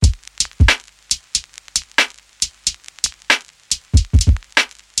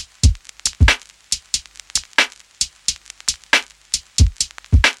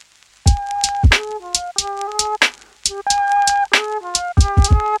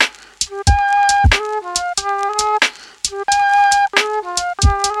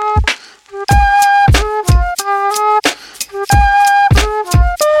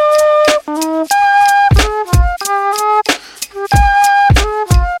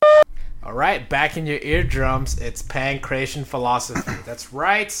right, back in your eardrums, it's Pancreation Philosophy. That's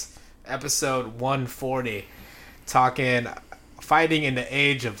right, episode 140. Talking Fighting in the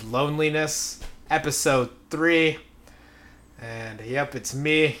Age of Loneliness, episode 3. And yep, it's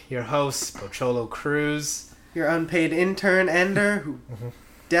me, your host, Pocholo Cruz. Your unpaid intern, Ender, who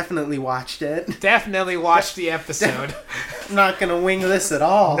definitely watched it. Definitely watched the episode. I'm not going to wing this at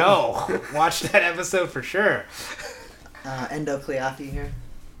all. No, watch that episode for sure. Endo Cleafi here.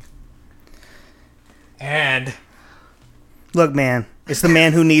 And look, man, it's the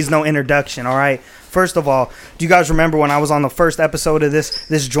man who needs no introduction, all right? First of all, do you guys remember when I was on the first episode of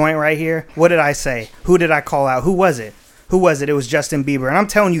this joint right here? What did I say? Who did I call out? Who was it? It was Justin Bieber. And I'm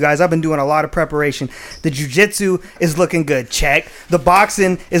telling you guys, I've been doing a lot of preparation. The jiu-jitsu is looking good. Check. The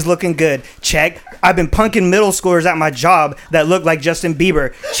boxing is looking good. Check. I've been punking middle schoolers at my job that look like Justin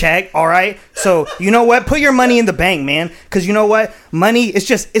Bieber. Check. All right? So, you know what? Put your money in the bank, man. Because you know what? Money is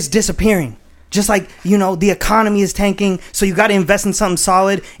it's disappearing. Just like, the economy is tanking, so you got to invest in something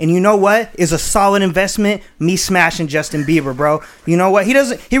solid. And you know what is a solid investment? Me smashing Justin Bieber, bro. You know what?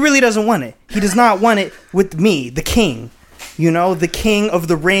 He really doesn't want it. He does not want it with me, the king. The king of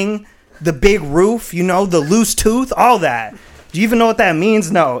the ring, the big roof, the loose tooth, all that. Do you even know what that means?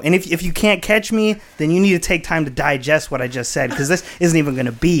 No. And if you can't catch me, then you need to take time to digest what I just said, because this isn't even going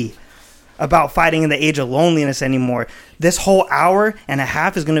to be about fighting in the age of loneliness anymore. This whole hour and a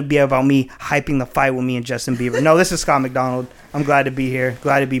half is going to be about me hyping the fight with me and Justin Bieber. No, this is Scott McDonald. I'm glad to be here.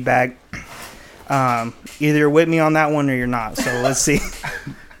 Glad to be back. Either you're with me on that one or you're not. So let's see.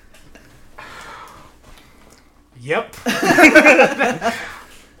 yep.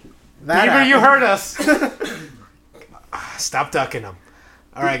 Bieber, you heard us. Stop ducking them.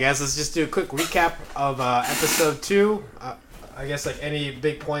 All right, guys, let's just do a quick recap of episode 2. I guess any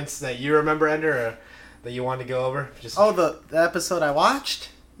big points that you remember, Ender, or that you want to go over? The episode I watched?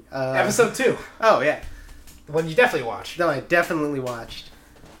 Episode 2. Oh, yeah. The one you definitely watched. No, I definitely watched.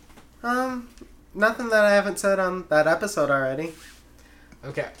 Nothing that I haven't said on that episode already.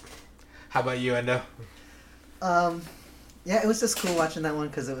 Okay. How about you, Endo? Yeah, it was just cool watching that one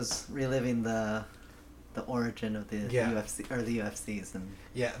because it was reliving the origin of the UFC or the UFCs and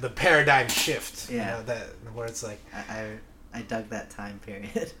the paradigm shift. Yeah, where it's like I dug that time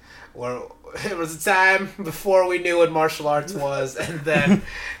period. Where it was a time before we knew what martial arts was, and then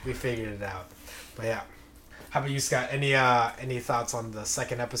we figured it out. But yeah, how about you, Scott? Any thoughts on the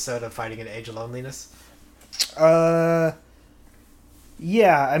second episode of Fighting in the Age of Loneliness? Yeah,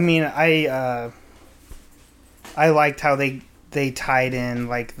 I mean, I liked how they tied in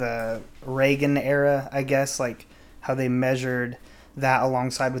the Reagan era, I guess, how they measured that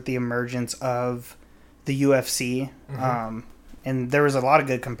alongside with the emergence of the UFC. Mm-hmm. And there was a lot of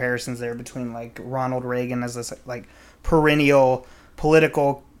good comparisons there between Ronald Reagan as this perennial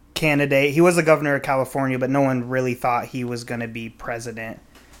political candidate. He was the governor of California, but no one really thought he was going to be president.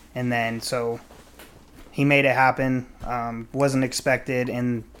 And then so he made it happen. Wasn't expected.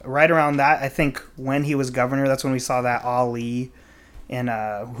 And right around that, I think when he was governor, that's when we saw that Ali and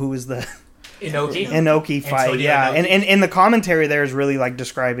who was the Inoki fight. Antonio yeah. Inoki. And the commentary there is really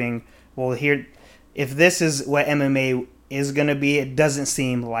describing, well, here, if this is what MMA is going to be, it doesn't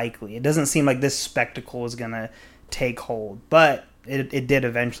seem likely. It doesn't seem like this spectacle is going to take hold. But it did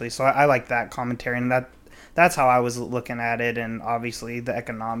eventually. So I like that commentary. And that's how I was looking at it. And obviously the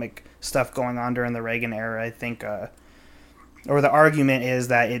economic stuff going on during the Reagan era, I think, or the argument is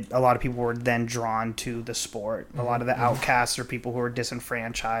that a lot of people were then drawn to the sport. A lot of the outcasts are people who are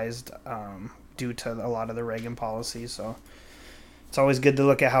disenfranchised due to a lot of the Reagan policies. So it's always good to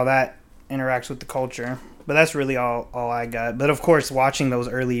look at how that interacts with the culture. But that's really all I got. But of course, watching those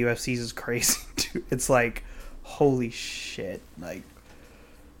early UFCs is crazy too. It's holy shit.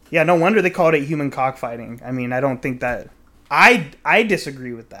 Yeah, no wonder they called it human cockfighting. I mean, I don't think that I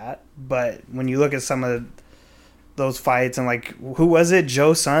disagree with that. But when you look at some of those fights and who was it?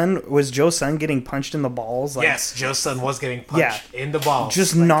 Joe Sun? Was Joe Sun getting punched in the balls? Yes, Joe Sun was getting punched in the balls.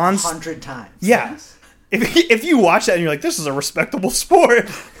 Just 100 times. Yeah. Yes. If you watch that and you're like, this is a respectable sport,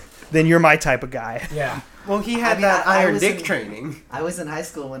 then you're my type of guy. Yeah. Well, he had Iron Dick training. I was in high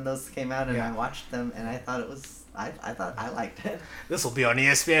school when those came out, and I watched them, and I thought it was. I thought I liked it. This will be on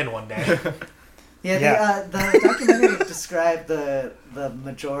ESPN one day. The documentary described the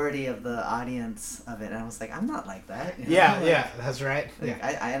majority of the audience of it, and I was like, I'm not like that. Yeah, that's right.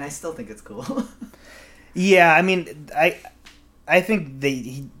 I still think it's cool. Yeah, I mean, I think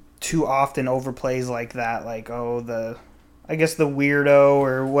he too often overplays that, I guess the weirdo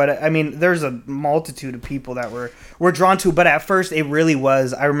or what. I mean, there's a multitude of people that we're drawn to, but at first it really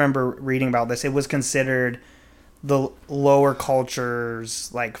was. I remember reading about this. It was considered the lower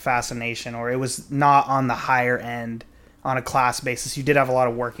culture's like fascination, or it was not on the higher end on a class basis. You did have a lot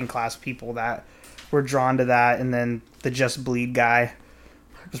of working class people that were drawn to that, and then the Just Bleed guy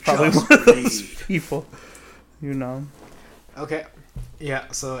was probably Just one of those Bleed. people, you know. Okay. Yeah,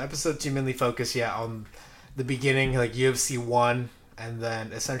 so episode 2 mainly focused, on the beginning, like UFC 1, and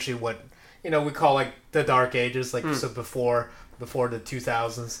then essentially what, we call like the Dark Ages, like so before the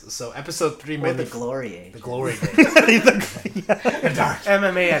 2000s. So episode 3 Or mainly... the glory age. The glory days. Yeah. The dark.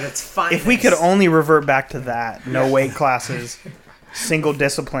 MMA at its finest. If we could only revert back to that, no weight classes, single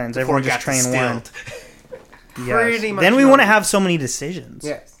disciplines, Before everyone it just got train one. distilled. Pretty Yes. much Then we no want to weight. have so many decisions.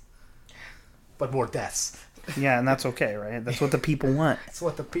 Yes. But more deaths. Yeah, and that's okay, right? That's what the people want. That's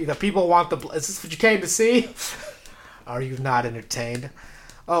what the people want. Is this what you came to see? Are you not entertained?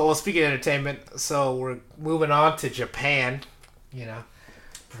 Oh, well, speaking of entertainment, so we're moving on to Japan.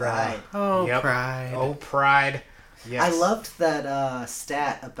 Pride. Oh, Yep. pride. Oh, Pride. Yes. I loved that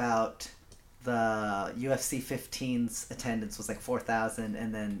stat about the UFC 15's attendance was like 4,000,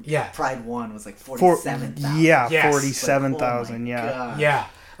 and then Yeah. Pride 1 was like 47,000. Yeah, Yes. 47,000, Like, oh my yeah. God. Yeah.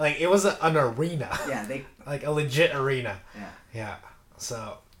 Like, it was an arena. Yeah, they. Like, a legit arena. Yeah. Yeah.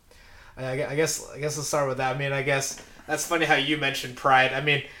 So, I guess let's start with that. I mean, I guess that's funny how you mentioned Pride. I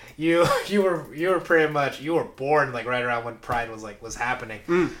mean, you were pretty much, you were born like right around when Pride was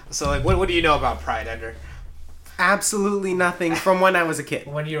happening. So like, what do you know about Pride, Ender? Absolutely nothing from when I was a kid.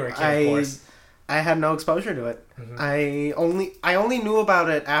 When you were a kid, of course. I had no exposure to it. I only knew about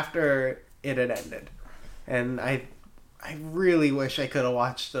it after it had ended, and I really wish I could have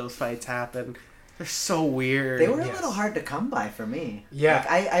watched those fights happen. They're so weird. They were a Yes. little hard to come by for me. Yeah.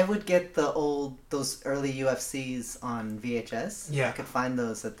 Like, I would get those early UFCs on VHS. Yeah. I could find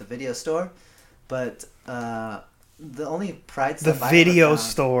those at the video store. But the only Pride The stuff video I ever found,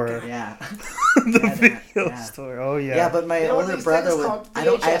 store. Yeah. The Yeah, video yeah. store. Oh, yeah. Yeah, but my You know what older these brother things would. called? I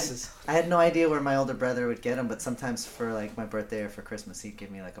don't. I VHSs. had no idea where my older brother would get them, but sometimes for like my birthday or for Christmas, he'd give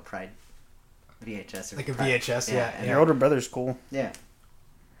me like a Pride VHS or Like a Pride. VHS, yeah. Your older brother's cool. Yeah.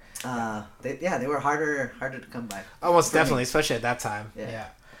 They were harder to come by. Almost For me. definitely, especially at that time. Yeah. Yeah.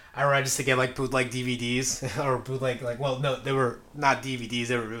 I remember I used to get like bootleg DVDs or bootleg no, they were not DVDs,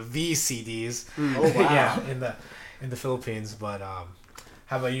 they were VCDs. Oh wow. Yeah, in the Philippines. But how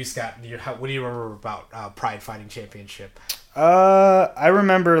about you, Scott? What do you remember about Pride Fighting Championship? I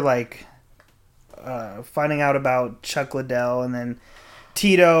remember like finding out about Chuck Liddell and then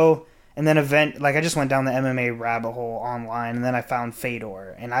Tito, and then I just went down the MMA rabbit hole online, and then I found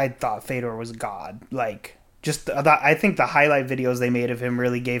Fedor, and I thought Fedor was god. Like, just I think the highlight videos they made of him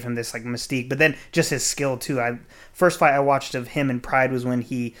really gave him this like mystique, but then just his skill too. First fight I watched of him in Pride was when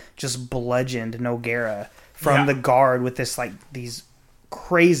he just bludgeoned Nogueira from the guard with these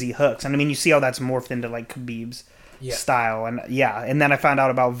crazy hooks, and I mean you see how that's morphed into like Khabib's style, and then I found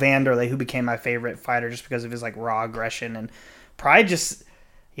out about Vanderlei, who became my favorite fighter just because of his like raw aggression. And Pride just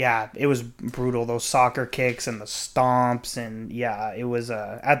it was brutal, those soccer kicks and the stomps, and it was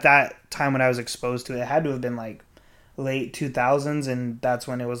at that time when I was exposed to it, it had to have been like late 2000s, and that's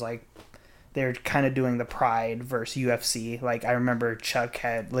when it was like they're kind of doing the Pride versus UFC. Like I remember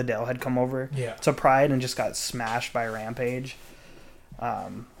Liddell had come over to Pride and just got smashed by Rampage.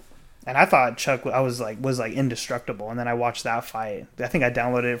 And I thought Chuck was indestructible, and then I watched that fight. I think I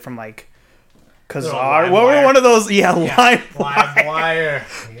downloaded it from like Kazar. What were one of those? LimeWire.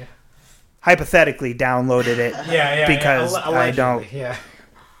 Yeah. Hypothetically downloaded it. Because I allegedly, don't. Yeah.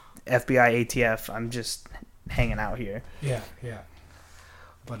 FBI ATF. I'm just hanging out here. Yeah.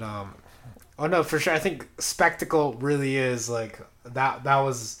 But oh no, for sure. I think spectacle really is like that. That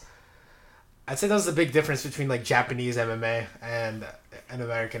was. I'd say that was the big difference between like Japanese MMA and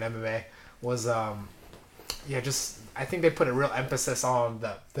American MMA was just I think they put a real emphasis on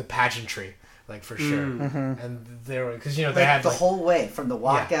the pageantry, like for sure. And they were because they had the like, whole way from the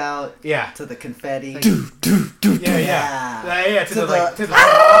walkout to the confetti. to To the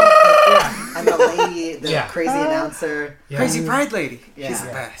and the lady, the crazy announcer. Crazy Pride lady. Yeah. She's the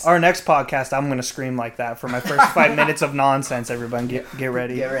best. Our next podcast, I'm gonna scream like that for my first 5 minutes of nonsense. Everyone, get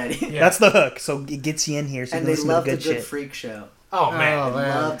ready. Get ready. Yeah. That's the hook. So it gets you in here. So And you they listen to loved the a good good shit. freak show. Oh man,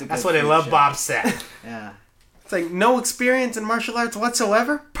 Loved a that's good what they freak love. show. Bob said. Yeah. It's like no experience in martial arts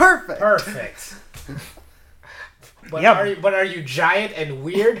whatsoever. Perfect. Perfect. But are you giant and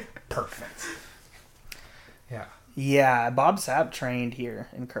weird? Perfect. Yeah. Yeah, Bob Sapp trained here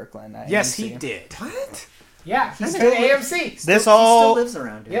in Kirkland. at Yes, AMC. he did. What? Yeah, he's still at AMC. This He all. still lives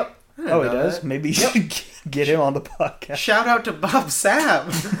around here. Yep. I didn't Oh, he know does. that. Maybe you should get him on the podcast. Shout out to Bob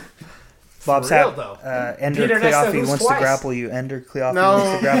Sapp. Bob For real, Sapp, though. Ender Peter Nesta Cleoffy lose wants twice. to grapple you. Ender Cleoffy No,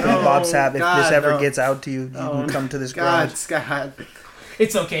 wants to grapple you. no, Bob Sapp, if God, this ever no. gets out to you, you can come to this God, garage. Scott.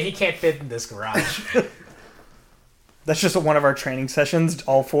 It's okay. He can't fit in this garage. That's just one of our training sessions,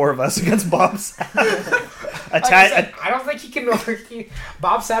 all four of us against Bob Sapp. Like I said, I don't think he can.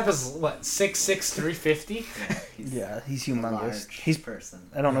 Bob Sapp is what 6'6", 350. Yeah, he's humongous. Large He's. person.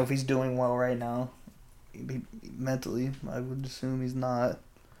 I don't know if he's doing well right now. Mentally, I would assume he's not.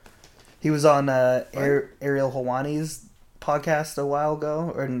 He was on Ariel Hawani's podcast a while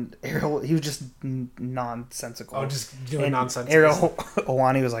ago, he was just nonsensical. Oh, just doing and nonsense. Ariel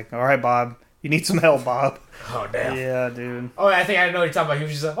Hawani was like, "All right, Bob, you need some help, Bob." Oh damn. Yeah, dude. Oh, I think I know what you're talking about. He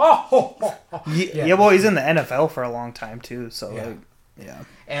was just like, oh. Yeah, well, he's in the NFL for a long time too, so Yeah. like, yeah.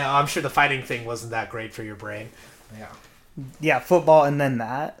 And I'm sure the fighting thing wasn't that great for your brain. Yeah. Yeah, football and then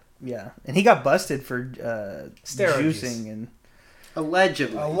that. Yeah, and he got busted for Steroid use. juicing and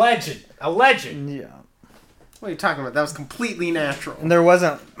Allegedly. A legend. yeah. What are you talking about? That was completely natural. And there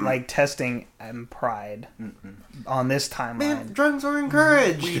wasn't like testing and Pride on this timeline. Man, drugs are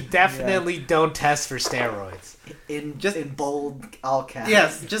encouraged. We definitely don't test for steroids. In Just- in bold all caps.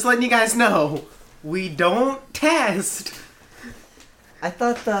 Yes, just letting you guys know, we don't test. I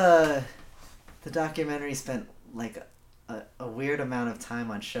thought the documentary spent like a weird amount of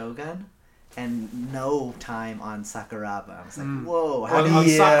time on Shogun and no time on Sakuraba. I was like, whoa, how On do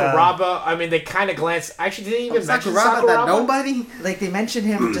you... Sakuraba, I mean, they kind of glanced. Actually, didn't even mention Sakuraba, Sakuraba. that nobody. Like, they mentioned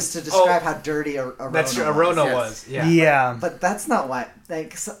him just to describe how dirty Arona That's true. was. Arona yes. was. Yeah. Yeah. But that's not why.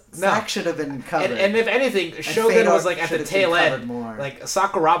 Like, Sack should have been covered. And if anything, Shogun Fedor was like at the should have tail been covered end. more. Like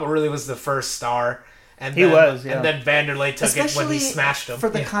Sakuraba really was the first star, and He then, was, yeah. and then Vanderlei took it when he smashed him. for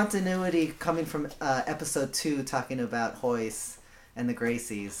the Yeah. continuity coming from episode 2, talking about Hoyce and the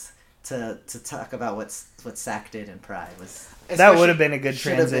Gracies, to talk about what Sack did in Pride was That would have been a good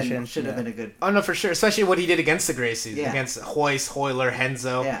should have transition. been a good. Oh no, for sure. Especially what he did against the Gracies, Yeah. against Hoyce, Hoyler,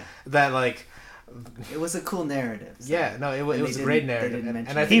 Henzo. Yeah. That like, It was a cool narrative. So. yeah, no, it And was they a great didn't- they narrative, didn't and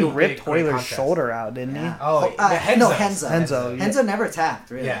mention I it. think He it would be a ripped great Hoyler's contrast. shoulder out, didn't Yeah. Oh, no, Henzo. Henzo, yeah. Henzo never tapped,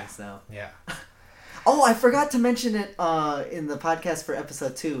 really. Yeah. So. Yeah. Oh, I forgot to mention it in the podcast for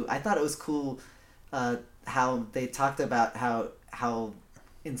episode 2. I thought it was cool how they talked about how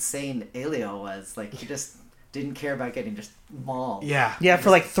insane Elio was. Like, he just didn't care about getting just mauled. Yeah. Yeah, for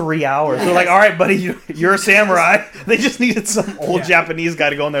like 3 hours. Yeah. They're like, all right, buddy, you're a samurai. They just needed some old Yeah. Japanese guy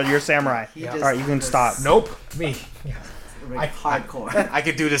to go in there. You're a samurai. He Yeah. just All right, you can was, stop. Nope. Me. like, hardcore. I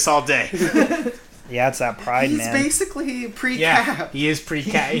could do this all day. Yeah, it's that pride, He's man. basically Yeah. pre-cap. He is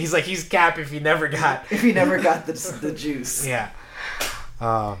pre-cap. He's cap if he never got. If he never got the juice. Yeah.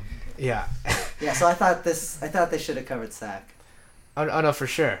 Yeah. Yeah, so I thought they should have covered Sack. Oh no, for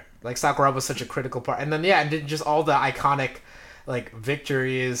sure. Like Sakuraba was such a critical part, and then and just all the iconic, like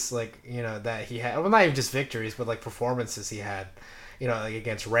victories, like that he had. Well, not even just victories, but like performances he had. Like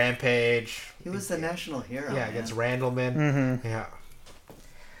against Rampage. He was the national hero. Yeah, man. against Randleman. Mm-hmm. Yeah.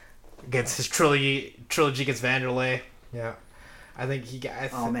 Against his trilogy against Vanderlei. Yeah. I think he got.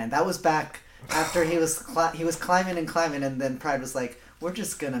 Oh man, that was back after he was climbing, and then Pride was like, "We're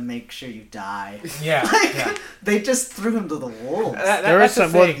just gonna make sure you die." Yeah. Like, Yeah. they just threw him to the wolves. There was That's the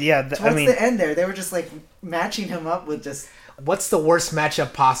some, well, thing. yeah, Towards I mean, the end there, they were just like matching him up with just What's the worst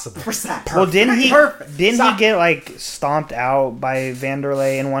matchup possible? for Sack. well, didn't he Stop. get like stomped out by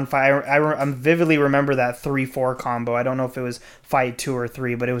Vanderlei in one fight? I vividly remember that 3-4 combo. I don't know if it was fight 2 or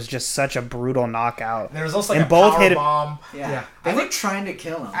 3, but it was just such a brutal knockout. There was also like And a both power hit it- bomb. Yeah, I they were think trying to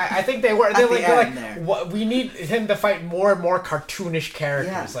kill him. I think they were. At They're the like, they're end like there. what, we need him to fight more and more cartoonish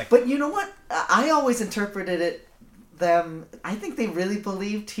characters. Yeah, Like, but you know what? I always interpreted it. I think they really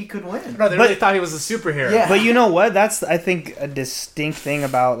believed he could win. no, they But- really thought he was a superhero. Yeah. But you know what? That's, I think, a distinct thing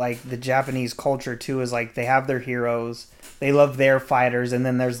about like the Japanese culture too. Is like they have their heroes, they love their fighters, and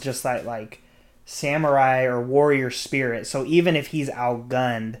then there's just that like samurai or warrior spirit. So even if he's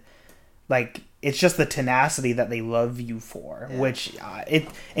outgunned, like it's just the tenacity that they love you for. Yeah. Which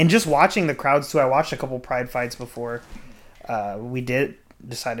and just watching the crowds too. I watched a couple Pride fights before we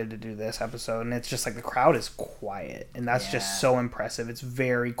decided to do this episode, and it's just like the crowd is quiet, and that's Yeah. just so impressive. It's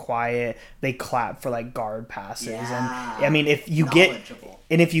very quiet. They clap for like guard passes, Yeah. and I mean if you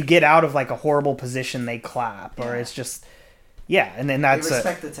get out of like a horrible position, they clap, or Yeah. it's just and then They that's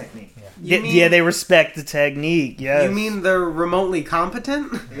respect the technique. they respect the technique. Yes, You mean they're remotely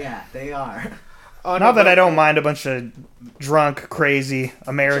competent? Yeah, they are. Oh, not that I don't mind a bunch of drunk, crazy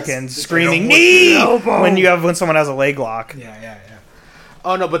Americans Just- screaming Elbow. knee Elbow. when someone has a leg lock. Yeah.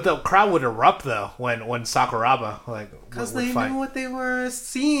 Oh no, but the crowd would erupt though when Sakuraba Because would they fight. knew what they were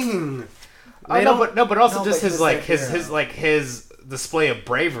seeing. They no, don't- but also No, just but his he was like their his hero. his display of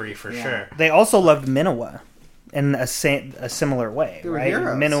bravery for Yeah. sure. They also loved Minowa in a similar way, They were right?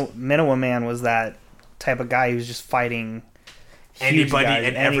 heroes. Minowa Man was that type of guy who's just fighting huge Anybody guys,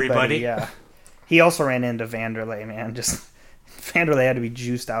 and everybody. Yeah. He also ran into Vanderlei, man. Just Vanderlei had to be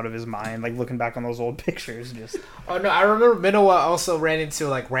juiced out of his mind. Like looking back on those old pictures, just Oh no, I remember Minowa also ran into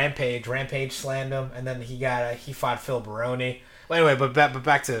like Rampage. Rampage slammed him, and then he fought Phil Baroni. Well, anyway, but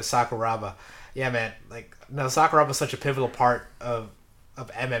back to Sakuraba. Yeah, man. Like no, Sakuraba was such a pivotal part of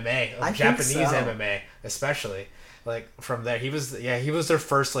MMA, of I think Japanese so. MMA, especially. Like from there, he was their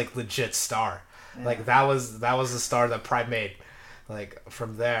first like legit star. Like that was the star that Pride made. Like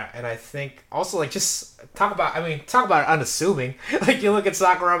from there, and I think also like just talk about unassuming. Like you look at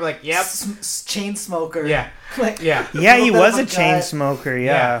Sakuraba, like yep, Chain smoker. yeah, Like, yeah. yeah, he little bit was of a a chain guy. smoker.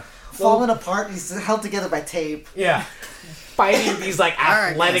 Yeah. Yeah. falling apart. He's held together by tape. Yeah. Fighting these like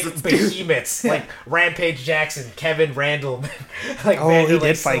right, athletic guys, let's do it. behemoths like Rampage Jackson, Kevin Randall, like Oh, he Vanderlei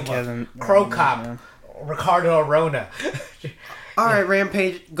did fight Silva, Kevin. Crow Yeah. Cop, Ricardo Arona. All right,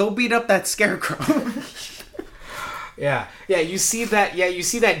 Rampage, go beat up that scarecrow. Yeah, you see that? Yeah, you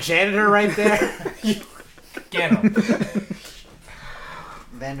see that janitor right there? Get him.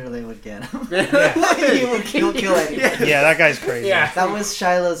 Vanderlei would get him. Yeah, He'll kill anyone. Yeah, that guy's crazy. yeah. That was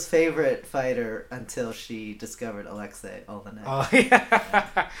Shiloh's favorite fighter until she discovered Alexei Olenek. Oh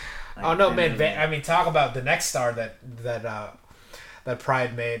yeah. Like, Oh no, man! Vanderlei. I mean, talk about the next star that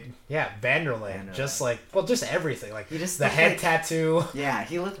Pride made. Yeah, Vanderlei. Vanderlei. Just just everything. Like He just the looked head like- tattoo. Yeah,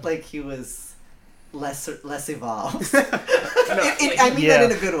 he looked like he was less evolved. No, I mean Yeah.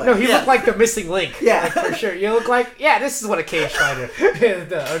 that in a good way. No, he looked like the missing link. Yeah. Like, for sure. You look like, this is what a cage fighter,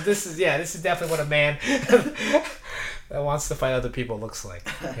 or this is definitely what a man that wants to fight other people looks like.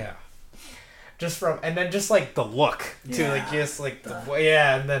 Yeah. And then just like the look too, Yeah. like just like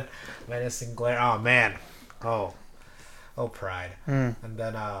and then menacing glare. Oh man, oh Pride, and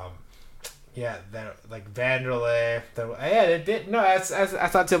then then like Vanderlei. It did. No, I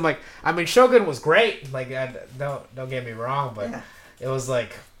thought to him like, I mean, Shogun was great. Like, don't get me wrong, but Yeah. it was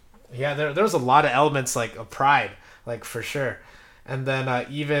like, there was a lot of elements like of Pride, like for sure. And then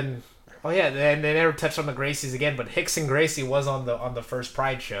even, and they never touched on the Gracies again. But Hickson Gracie was on the first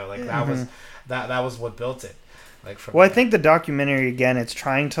Pride show. Like that was what built it. Like from Well, I think the documentary again, it's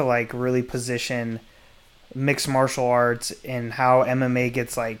trying to like really position mixed martial arts and how MMA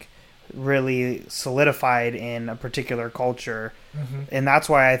gets like really solidified in a particular culture, and that's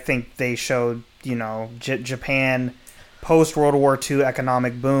why I think they showed Japan post World War II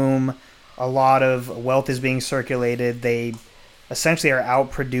economic boom. A lot of wealth is being circulated. They essentially are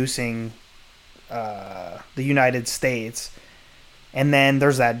outproducing the United States, and then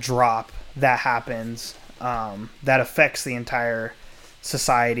there's that drop that happens that affects the entire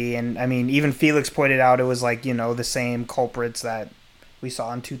society. And I mean, even Felix pointed out it was like the same culprits that we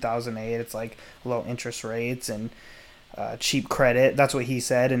saw in 2008. It's like low interest rates and cheap credit. That's what he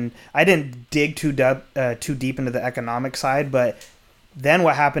said. And I didn't dig too deep into the economic side, but then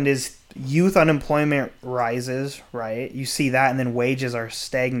what happened is youth unemployment rises, right? You see that, and then wages are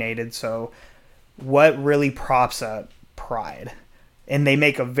stagnated. So what really props up Pride? And they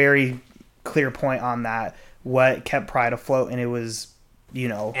make a very clear point on that. What kept Pride afloat, and it was,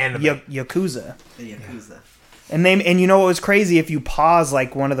 Anime. Yakuza. The Yakuza. And you know what was crazy? If you pause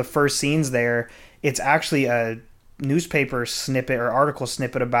like one of the first scenes there, it's actually a newspaper snippet or article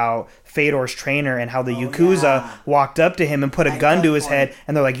snippet about Fedor's trainer and how the Yakuza yeah. walked up to him and put a At gun to his gunpoint. head,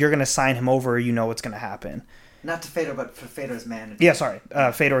 and they're like, "You're gonna sign him over, or you know what's gonna happen." Not to Fedor, but for Fedor's manager. Yeah, sorry,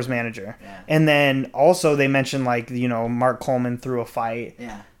 Fedor's manager. Yeah. And then also they mentioned like Mark Coleman threw a fight.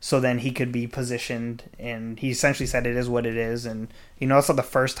 Yeah. So then he could be positioned, and he essentially said it is what it is. And that's not the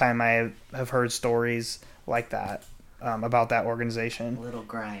first time I have heard stories like that about that organization. A little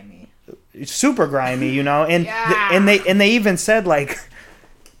grimy. It's super grimy, and Yeah. and they even said like,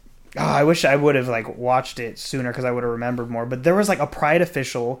 I wish I would have like watched it sooner because I would have remembered more. But there was like a Pride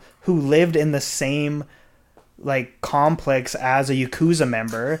official who lived in the same like complex as a Yakuza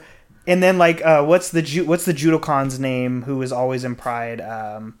member. And then like what's the Judokan's name who was always in Pride?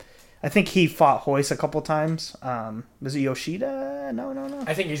 I think he fought Hoist a couple times. Was it Yoshida? No.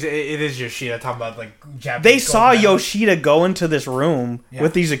 I think it is Yoshida talking about like Japanese. They saw gold medal. Yoshida go into this room Yeah.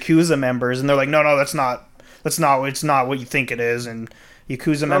 with these Yakuza members, and they're like, "No, it's not what you think it is." And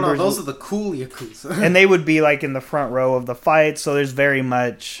Yakuza No, members, those are the cool Yakuza. and they would be like in the front row of the fight. So there's very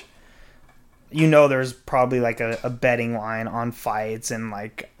much, there's probably like a betting line on fights, and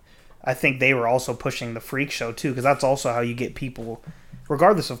like I think they were also pushing the freak show too, because that's also how you get people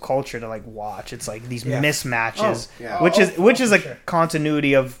regardless of culture, to like watch. It's like these Yeah. mismatches, Oh, yeah. which is for a sure.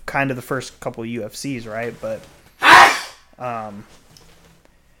 continuity of kind of the first couple of UFCs, right? But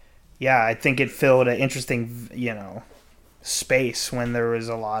yeah, I think it filled an interesting, space when there was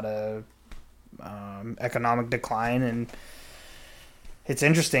a lot of economic decline, and it's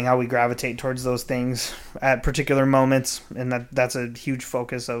interesting how we gravitate towards those things at particular moments, and that's a huge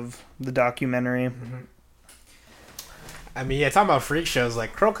focus of the documentary. I mean, yeah, talking about freak shows,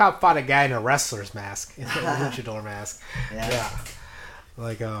 like Crow Cop fought a guy in a wrestler's mask, a luchador mask. Yeah.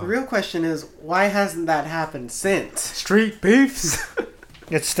 Like The real question is, why hasn't that happened since? street beefs.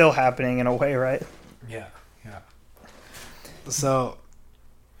 It's still happening in a way, right? Yeah. So,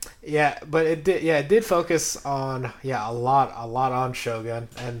 yeah, but it did focus on a lot on Shogun,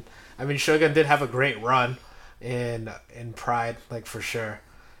 and I mean Shogun did have a great run in Pride, like for sure,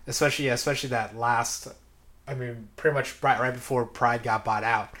 especially that last. I mean, pretty much right before Pride got bought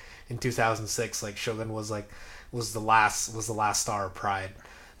out in 2006, like Shogun was the last star of Pride,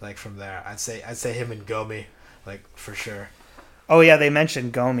 like from there. I'd say him and Gomi, like for sure. Oh yeah, they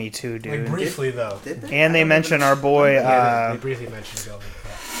mentioned Gomi too, dude. Like briefly though. Did they? And they mentioned our boy. Yeah, they briefly mentioned Gomi.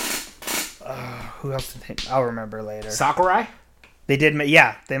 Who else did they? I'll remember later. Sakurai. They did.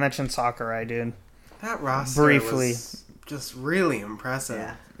 Yeah, they mentioned Sakurai, dude. That roster Briefly. was just really impressive.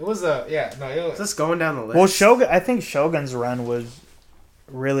 Yeah. It was it was. Just going down the list. Well, Shogun. I think Shogun's run was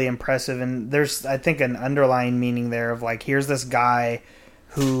really impressive, and there's I think an underlying meaning there of like here's this guy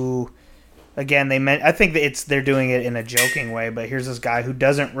who, again, I think that they're doing it in a joking way, but here's this guy who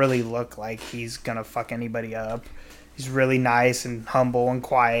doesn't really look like he's gonna fuck anybody up. He's really nice and humble and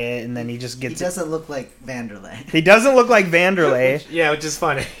quiet, and then he just He gets. doesn't look like Vanderlei. He doesn't look like Vanderlei. Yeah, which is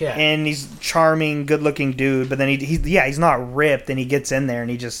funny. Yeah. And he's charming, good-looking dude, but then he's not ripped, and he gets in there and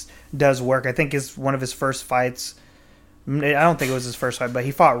he just does work. I think is one of his first fights. I don't think it was his first fight, but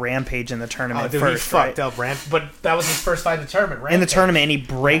he fought Rampage in the tournament Oh, dude, first, he fucked right? up but that was his first fight in the tournament, right? In the tournament, and he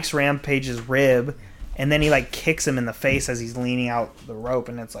breaks Rampage's rib, and then he like kicks him in the face as he's leaning out the rope,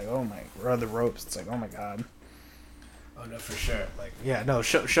 and it's like, or the ropes. It's like, oh my god. Oh no, for sure. Like, yeah, no,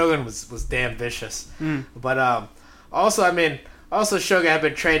 Shogun was damn vicious. But also, I mean, Shogun had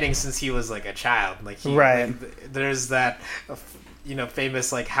been training since he was like a child. Like, Right. like, there's that,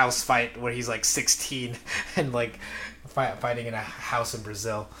 famous like house fight where he's like 16 and like fighting in a house in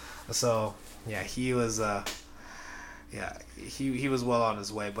Brazil. So yeah, he was he was well on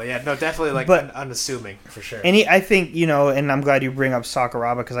his way. But yeah, no, definitely like unassuming for sure. And I think and I'm glad you bring up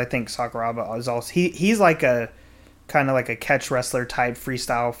Sakuraba because I think Sakuraba is also he's like a kind of like a catch wrestler type,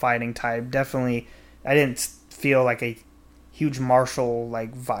 freestyle fighting type. Definitely, I didn't feel like a huge martial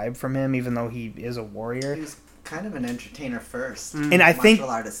like vibe from him, even though he is a warrior. He was kind of an entertainer first, And I think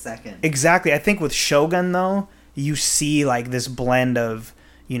martial artist second. exactly. I think with Shogun though, you see like this blend of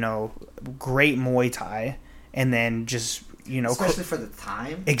great Muay Thai and then just especially for the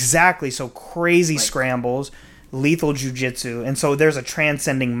time. exactly so crazy Like- scrambles, lethal jujitsu, and so there's a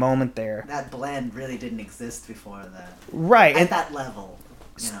transcending moment there. That blend really didn't exist before that. Right, At and that level,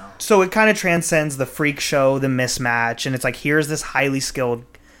 so it kind of transcends the freak show, the mismatch, and it's like here's this highly skilled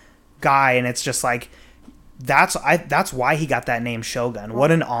guy, and it's just like that's why he got that name Shogun.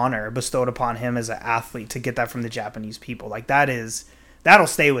 What an honor bestowed upon him as an athlete to get that from the Japanese people. Like that'll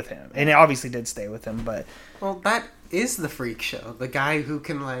stay with him, and it obviously did stay with him. But Well, that is the freak show. The guy who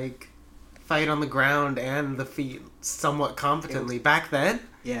can like fight on the ground and the feet somewhat competently. Back then,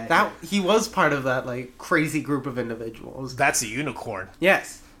 he was part of that like crazy group of individuals. That's a unicorn.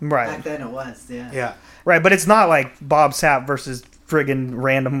 Yes. right, back then it was, Yeah. right, but it's not like Bob Sapp versus friggin'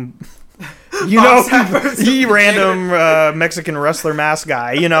 random. Bob Sapp versus random Mexican wrestler mask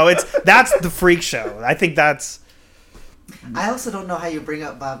guy. That's the freak show. I think that's. I also don't know how you bring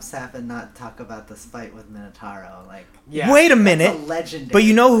up Bob Sapp and not talk about this fight with Minotauro. Like, Yeah. Wait a that's a minute. legendary. But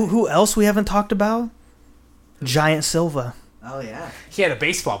you know who else we haven't talked about? Giant Silva. Oh yeah. He had a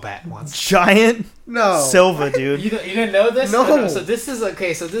baseball bat once. Giant No. Silva, dude. You didn't know this? No. So this is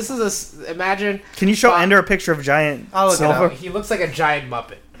okay. So this is imagine. Can you show Bob- Ender a picture of Giant I'll look it Silva? up. He looks like a giant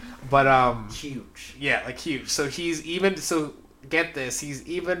Muppet, but Huge. yeah, like huge. So get this.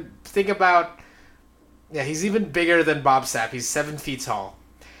 Think about. Yeah, he's even bigger than Bob Sapp. He's 7 feet tall,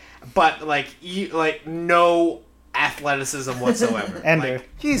 but like no athleticism whatsoever. Ender.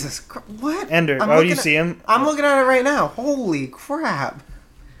 Like, Jesus Christ. What? Ender. I'm Oh, looking you at- see him? I'm looking at it right now. Holy crap.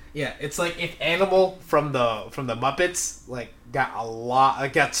 yeah, it's like if Animal from the Muppets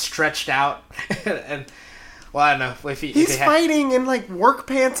got stretched out and well, I don't know if He's fighting in like work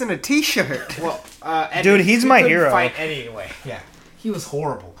pants and a t-shirt. Well, Dude, he's my couldn't hero. Fight anyway. Yeah, He was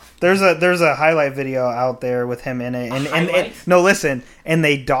horrible. There's a highlight video out there with him in it, and no, listen, and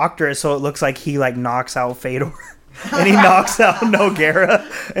they doctor it so it looks like he like knocks out Fedor, and he knocks out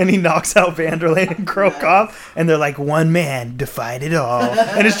Nogueira, and he knocks out Vanderlei and Krokop, and they're like, one man defied it all,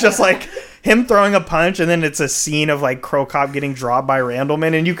 and it's just like him throwing a punch, and then it's a scene of like Krokop getting dropped by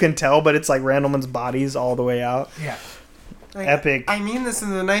Randleman, and you can tell, but it's like Randleman's body's all the way out. Yeah. Epic. I mean this in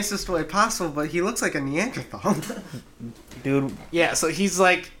the nicest way possible, but he looks like a Neanderthal. Dude, Yeah, so he's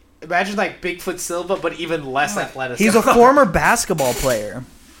like, imagine like Bigfoot Silva, but even less athletic. he's a former basketball player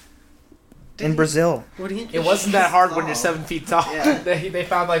in Brazil. It wasn't that hard when you're 7 feet tall. Yeah. They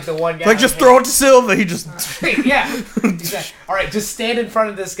found like the one guy. Like, just throw it to Silva. He just... Yeah. Exactly. All right, just stand in front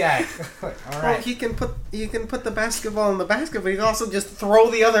of this guy. All Well, right. he can put the basketball in the basket, but he can also just throw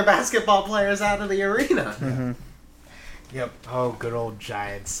the other basketball players out of the arena. Mm-hmm. Yep. Oh, good old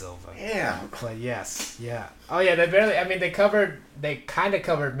Giant Silva. Yeah. But yes, yeah. Oh yeah, they barely. I mean, they kind of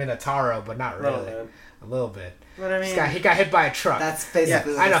covered Minotauro, but not really. A little bit. But I mean, He got hit by a truck. That's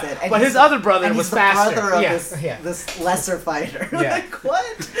basically what I know. I said. And But he's his the- other brother and was he's the faster. brother of Yeah, this, yeah. this lesser fighter. Yeah. Like,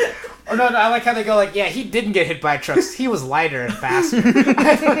 what? Or no, I like how they go like, yeah, he didn't get hit by trucks. He was lighter and faster.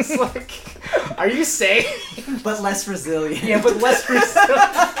 I was like, are you saying? But less resilient. Yeah, but less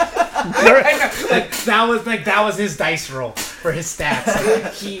I know, that was his dice roll for his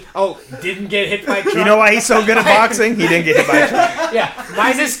stats. He didn't get hit by truck. You know why he's so good at boxing? He didn't get hit by a truck. Yeah,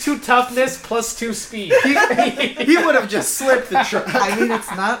 -2 toughness plus 2 speed. he would have just slipped the truck. I mean,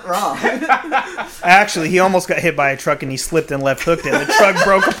 it's not wrong. Actually, he almost got hit by a truck and he slipped and left hooked it. The truck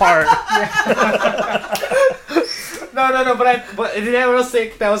broke apart. No, but did anyone else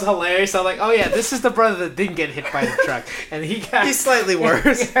think that was hilarious? I'm like, oh yeah, this is the brother that didn't get hit by the truck, and He's slightly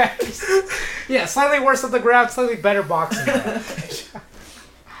worse. Yeah, slightly worse on the ground, slightly better boxing.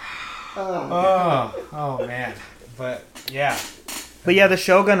 Oh man, but yeah. But yeah, the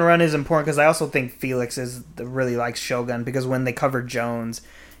Shogun run is important because I also think Felix really likes Shogun because when they covered Jones,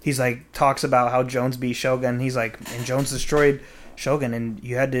 he's like talks about how Jones beat Shogun. He's like, and Jones destroyed Shogun, and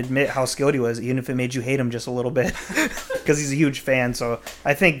you had to admit how skilled he was, even if it made you hate him just a little bit, because he's a huge fan. So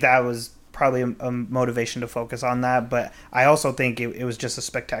I think that was probably a motivation to focus on that. But I also think it was just a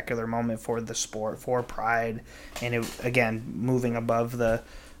spectacular moment for the sport, for Pride, and it again moving above the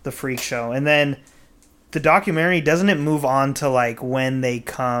freak show. And then the documentary, doesn't it move on to like when they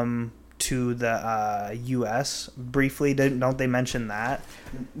come to the U.S. briefly? Don't they mention that?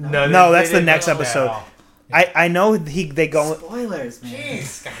 No, that's the next episode. I know they go. Spoilers, man.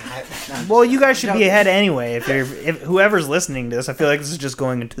 Jeez, God. Well, you guys should be ahead anyway. If whoever's listening to this, I feel like this is just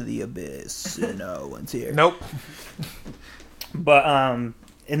going into the abyss. No one's here. Nope. But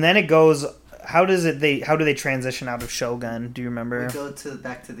and then it goes. How do they transition out of Shogun? Do you remember? We go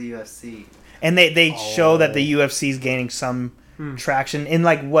back to the UFC. And they show that the UFC is gaining some traction in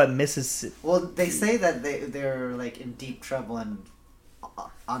like what Mississippi. Well, they say that they're like in deep trouble and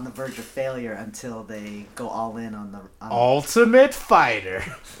on the verge of failure until they go all in on the Ultimate Fighter.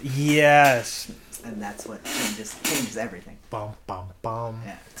 Yes. and that's what changes everything. Bum bum bum.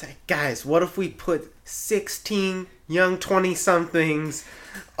 Yeah. It's like, guys, what if we put 16 young 20-somethings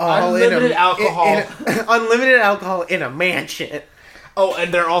all Unlimited alcohol. unlimited alcohol in a mansion? Oh,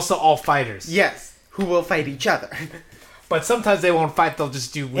 and they're also all fighters. Yes, who will fight each other. But sometimes they won't fight, they'll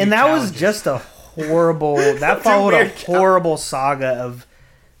just do weird And that was challenges. just a horrible. That followed a weird horrible saga of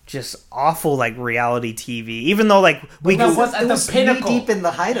just awful like reality TV. Even though like we, that was at It the was pinnacle. knee deep in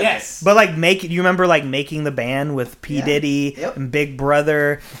the height of Yes. but like you remember like Making the Band with P Yeah. Diddy Yep. and Big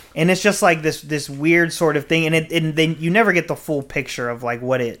Brother, and it's just like this weird sort of thing, and then you never get the full picture of like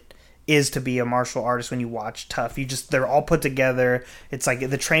what it is to be a martial artist when you watch Tough. They're all put together. It's like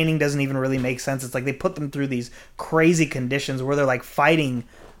the training doesn't even really make sense. It's like they put them through these crazy conditions where they're like fighting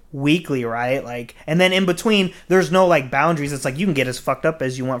weekly, right? Like, and then in between there's no like boundaries. It's like you can get as fucked up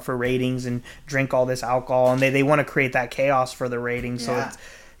as you want for ratings and drink all this alcohol, and they want to create that chaos for the ratings. So Yeah. it's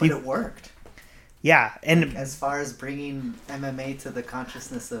But it worked. yeah, and As far as bringing MMA to the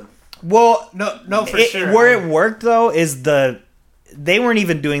consciousness of... well, No, for it, sure. where it worked though is they weren't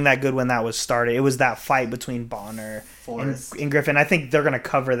even doing that good when that was started. It was that fight between Bonner Forrest. and Griffin. I think they're going to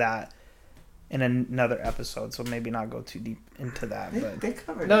cover that in another episode, so maybe not go too deep into that. But They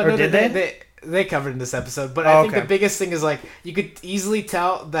covered No, it. Or no, did they covered in this episode, but Oh, I think okay. the biggest thing is like you could easily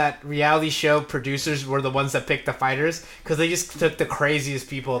tell that reality show producers were the ones that picked the fighters because they just took the craziest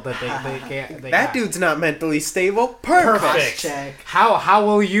people that they That got. dude's not mentally stable. Perfect. Perfect. Check. How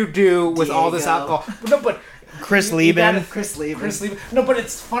will you do with Diego. all this alcohol? No, but Chris you gotta- Lieben. Chris Lieben. Chris Lieben. No, but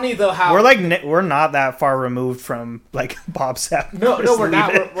it's funny though how We're not that far removed from like Bob Sapp. no, Chris we're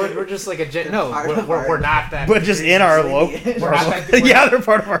not. Lieben. We're just like a no. part of We're not that. But just in our local, lineage. We're not that- yeah, they're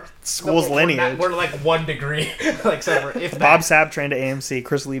part of our No, school's we're not- lineage. We're like 1 degree, like so. If Bob that. Sapp trained at AMC.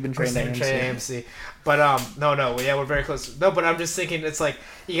 Chris Lieben trained at AMC. But no, yeah, we're very close. No, but I'm just thinking, it's like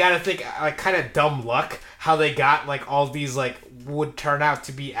you gotta think like kind of dumb luck how they got like all these like would turn out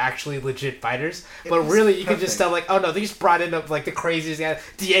to be actually legit fighters. But was really, you can perfect. just tell like, oh no, they just brought in like the craziest guy,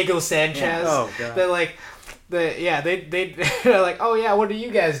 Diego Sanchez. Yeah. Oh, God. They're like. They're like, oh yeah, what do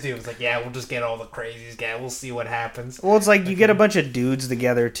you guys do? It's like, yeah, we'll just get all the crazies guys. We'll see what happens. Well, it's like you get a bunch of dudes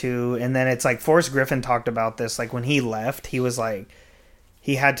together too, and then it's like Forrest Griffin talked about this. Like when he left, he was like,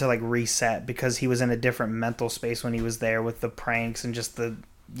 he had to like reset because he was in a different mental space when he was there with the pranks and just the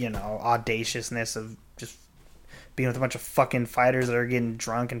audaciousness of just being with a bunch of fucking fighters that are getting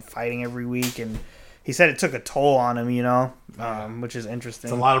drunk and fighting every week. And he said it took a toll on him, which is interesting.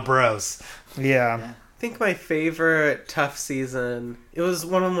 It's a lot of bros. Yeah. I think my favorite Tough season, it was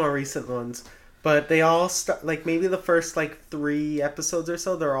one of the more recent ones, but they all start, like, maybe the first, like, 3 episodes or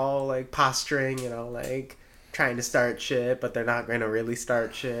so, they're all, like, posturing, like, trying to start shit, but they're not going to really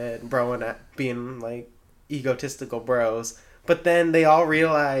start shit, broing at being, like, egotistical bros. But then they all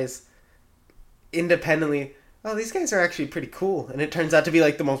realize, independently, oh, these guys are actually pretty cool, and it turns out to be,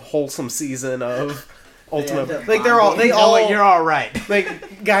 like, the most wholesome season of Ultimate. end up Like, they're all, bonding. they You know all, what? You're all right.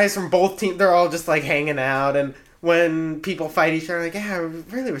 like, guys from both teams, they're all just like hanging out, and when people fight each other, like, yeah, I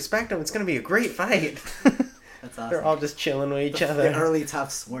really respect them. It's gonna be a great fight. That's awesome. They're all just chilling with each The other. early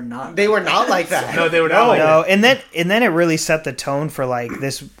Toughs were not. They were not like that. No, they were not like No, and then it really set the tone for like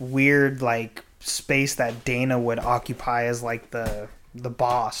this weird like space that Dana would occupy as like the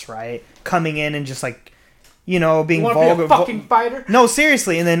boss, right? Coming in and just like being You want to vulgar. be a fucking fighter? No,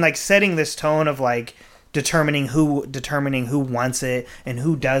 seriously, and then like setting this tone of like determining who wants it and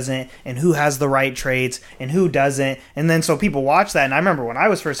who doesn't and who has the right traits and who doesn't, and then so people watch that. And I remember when I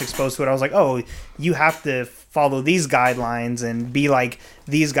was first exposed to it, I was like, oh, you have to follow these guidelines and be like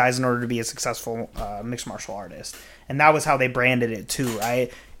these guys in order to be a successful mixed martial artist. And that was how they branded it too, right?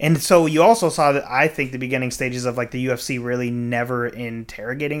 And so you also saw that, I think, the beginning stages of like the UFC really never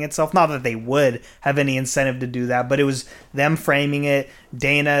interrogating itself. Not that they would have any incentive to do that, but it was them framing it.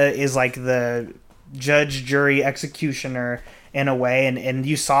 Dana is like the judge, jury, executioner in a way, and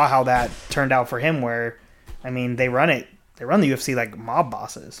you saw how that turned out for him, where I mean they run the UFC like mob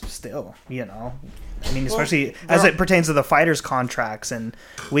bosses still, I mean, especially as it pertains to the fighters' contracts, and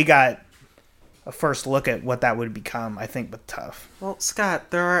we got a first look at what that would become, I think, with Tough. Well,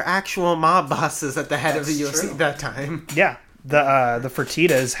 Scott, there are actual mob bosses at the head of the That's UFC true. at that time. Yeah, the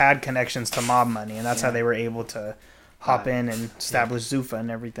Fertitas had connections to mob money, and that's how they were able to hop in and establish Zuffa and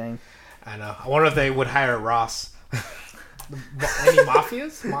everything. I know. I wonder if they would hire Ross. Any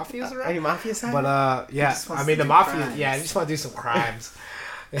mafias? Mafias around? Any mafia side? But yeah, just wants I mean to the do mafia. crimes. Yeah, I just want to do some crimes.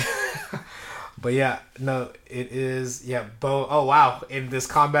 But yeah, no, it is. Yeah, oh wow, in this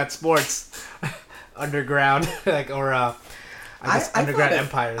combat sports, underground I guess underground thought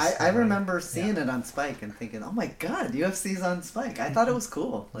empires. I remember seeing it on Spike and thinking, "Oh my god, UFC's on Spike." I thought it was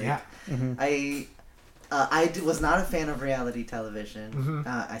cool. Like, Yeah. I was not a fan of reality television. Mm-hmm.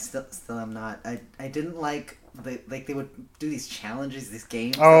 I still am not. I didn't like they would do these challenges, these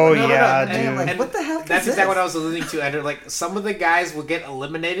games. Oh, that were- yeah, and I'm dude. like, what the hell? That's exactly what I was alluding to, Andrew. Like, some of the guys would get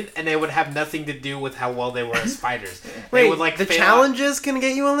eliminated, and they would have nothing to do with how well they were as fighters. They Wait, would, like, the fail out. challenges can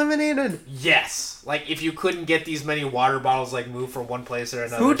get you eliminated? Yes. Like, if you couldn't get these many water bottles, like, move from one place or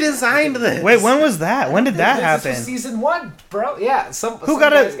another. Who designed this? Wait, when was that? When did that This happen? was season 1, bro. Yeah. Who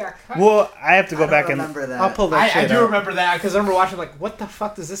got guys it? got cut. Well, I have to I go don't back and remember that. I'll pull that I shit do out. remember that, because I remember watching, like, what the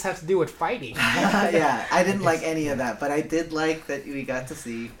fuck does this have to do with fighting? Yeah, I didn't like any of that, but I did like that we got to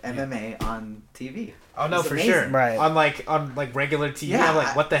see MMA on TV. Oh, It no, was for amazing. sure. Right. On regular TV, Yeah, I'm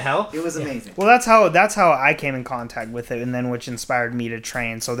like, what the hell? It was amazing. Well, that's how I came in contact with it, and then which inspired me to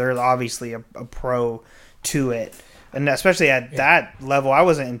train. So there's obviously a pro to it, and especially at that level, I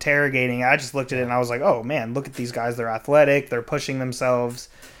wasn't interrogating. I just looked at it and I was like, oh man, look at these guys. They're athletic. They're pushing themselves,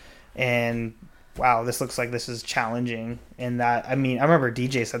 and wow, this looks like this is challenging. And that, I mean, I remember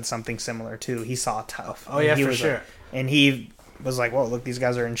DJ said something similar too. He saw Tough. Oh, and yeah, he for was sure. like- and he was like, well, look, these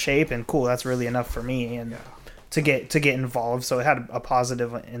guys are in shape and cool. That's really enough for me and to get involved. So it had a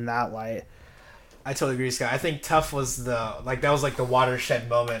positive in that light. I totally agree, Scott. I think Tough was that was like the watershed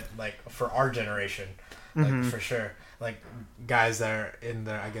moment, like, for our generation, like, for sure. Like, guys that are in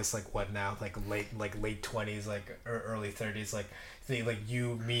their, I guess, like, what now, like late 20s, like, or early 30s, like, like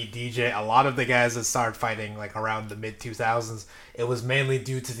you, me, DJ, a lot of the guys that started fighting like around the mid 2000s, it was mainly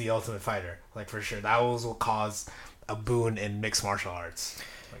due to the Ultimate Fighter. Like for sure, that was what caused a boon in mixed martial arts.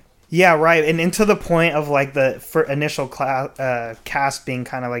 Yeah, right. And to the point of like the initial cast being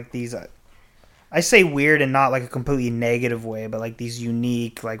kind of like these, I say weird and not like a completely negative way, but like these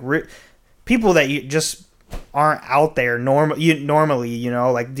unique, like people that you just aren't out there normally, you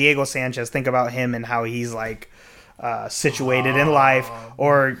know, like Diego Sanchez. Think about him and how he's like situated in life.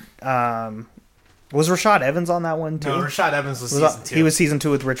 Or was Rashad Evans on that one too? No, Rashad Evans was season 2. He was season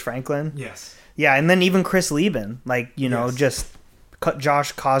 2 with Rich Franklin. Yes. Yeah, and then even Chris Lieben, like, you know, Yes. just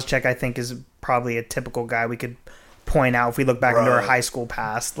Josh Koscheck, I think, is probably a typical guy we could point out if we look back into our Right. high school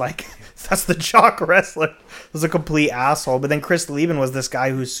past. Like, that's the jock wrestler. Was a complete asshole. But then Chris Lieben was this guy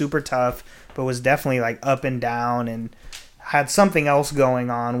who's super tough, but was definitely like up and down and had something else going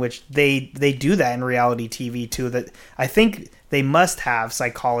on, which they do that in reality TV too. That I think they must have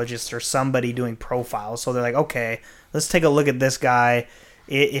psychologists or somebody doing profiles. So they're like, okay, let's take a look at this guy.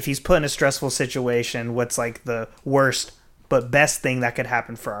 If he's put in a stressful situation, what's like the worst but best thing that could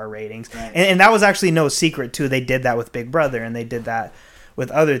happen for our ratings? Right. And that was actually no secret too. They did that with Big Brother, and they did that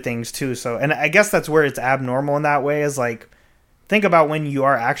with other things too. So, and I guess that's where it's abnormal in that way, is like, think about when you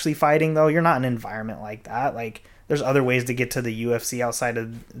are actually fighting though. You're not in an environment like that. Like, there's other ways to get to the UFC outside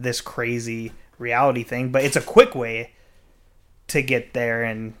of this crazy reality thing, but it's a quick way to get there.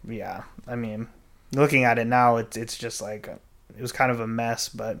 And yeah, I mean, looking at it now, it's just like it was kind of a mess,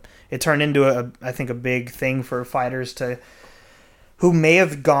 but it turned into I think a big thing for fighters who may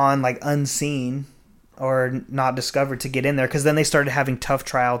have gone like unseen or not discovered to get in there, because then they started having tough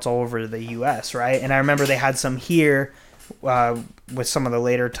tryouts all over the U.S., right? And I remember they had some here with some of the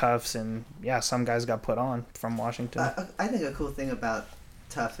later toughs, and yeah, some guys got put on from Washington. I think a cool thing about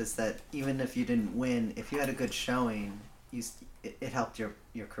Tough is that even if you didn't win, if you had a good showing, it helped your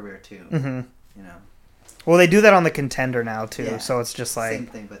career too. Mm-hmm. You know, Well, they do that on the Contender now too, Yeah. so it's just like same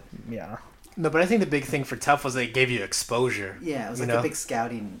thing, but yeah. No, but I think the big thing for Tough was they gave you exposure. yeah, it was You like know? a big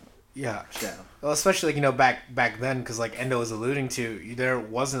scouting Yeah. show. Well, especially like, you know, back then, because like Endo was alluding to, there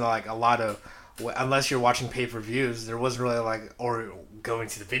wasn't like a lot of, unless you're watching pay-per-views, there wasn't really like, or going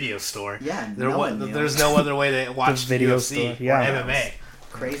to the video store. Yeah, no one knew. There's no other way to watch video UFC store, yeah. or MMA.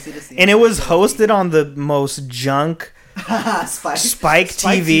 Crazy to see. And it was hosted on the most junk Spike. Spike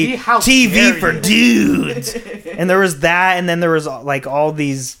TV, TV? How TV dare for you. dudes. And there was that, and then there was like all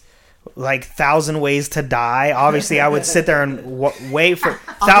these like 1,000 Ways to Die. Obviously, I would sit there and wait for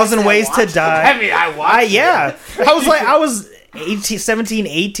 1,000 I Ways to watched it. Die. I mean, I watched Yeah. I was 17,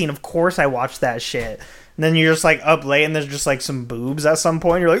 18. Of course I watched that shit. And then you're just like up late and there's just like some boobs at some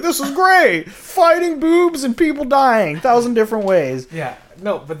point. You're like, this is great. Fighting boobs and people dying 1,000 different ways. Yeah,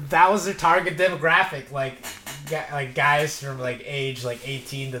 no, but that was their target demographic, like guys from like age like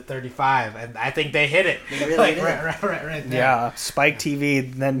 18 to 35, and I think they hit it. They really like did. right there. Yeah. Spike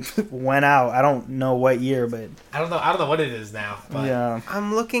TV then went out. I don't know what year, but I don't know what it is now. But yeah.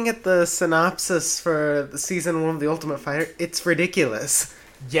 I'm looking at the synopsis for the season 1 of The Ultimate Fighter. It's ridiculous.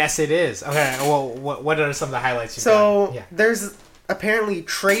 Yes, it is. Okay, well, what are some of the highlights you So got? Yeah. there's apparently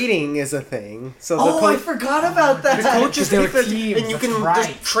trading is a thing. So Oh, I forgot about that. the coaches They were keep it, teams, and you that's can right.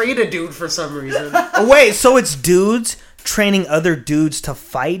 just trade a dude for some reason. Oh, wait, so it's dudes training other dudes to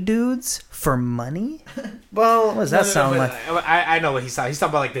fight dudes for money? Well, What does that sound but like? I know what he's talking. He's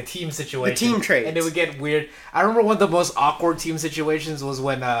talking about like the team situation, The team trades. and it would get weird. I remember one of the most awkward team situations was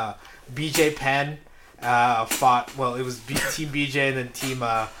when BJ Penn fought. Well, it was Team BJ and then Team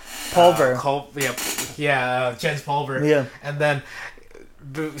Pulver. Jens Pulver. Yeah. And then,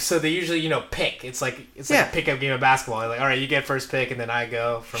 so they usually, pick. It's like Yeah. a pickup game of basketball. Like, all right, you get first pick, and then I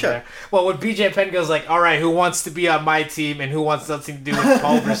go from Sure. there. Well, when BJ Penn goes like, all right, who wants to be on my team and who wants something to do with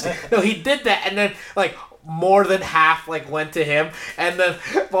Pulver's team? No, he did that, and then like more than half like went to him, and then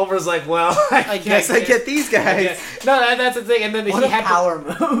Pulver's like, well, I guess I get these guys. Yeah. No, that's the thing. And then What he a had power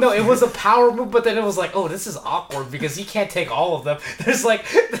move. No, it was a power move, but then it was like, oh, this is awkward because he can't take all of them.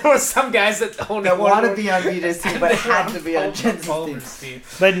 There were some guys that only That wanted want to be on BJ's team, but had to be on Jensen's team. Pulver's team.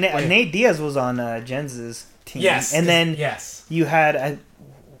 But Nate Diaz was on Jens's team. Yes, And then yes. you had...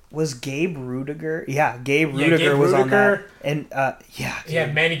 was Gabe Rudiger? Yeah, Gabe Yeah, Rudiger Gabe was on that. Rudiger. And yeah.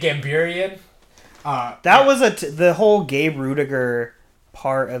 Yeah, Manny Gambirian. That was the whole Gabe Rudiger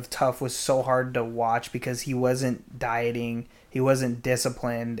part of Tough was so hard to watch because he wasn't dieting, he wasn't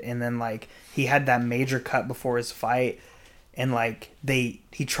disciplined, and then like he had that major cut before his fight, and like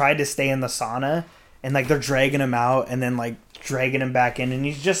he tried to stay in the sauna, and like they're dragging him out and then like dragging him back in, and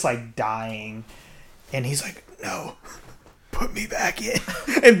he's just like dying, and he's like, no, put me back in.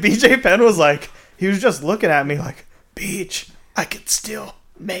 And BJ Penn was like, he was just looking at me like, Beach, I could still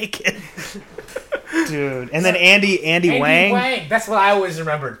make it. Dude. And then Andy Wang. That's what I always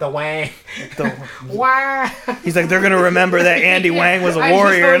remembered. The Wang. Wang. He's like, they're going to remember that Andy Wang was a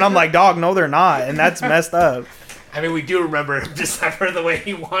warrior. And I'm like, dog, no, they're not. And that's messed up. I mean, we do remember him, just not for the way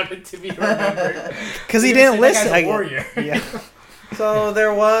he wanted to be remembered. Because he didn't listen. That guy's a warrior. Yeah. So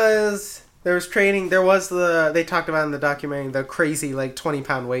there was training. They talked about in the documentary the crazy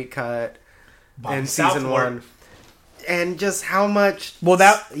 20-pound weight cut in season 1, and just how much. Well,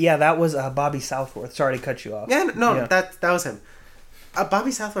 that was Bobby Southworth. Sorry to cut you off. Yeah, no, that was him.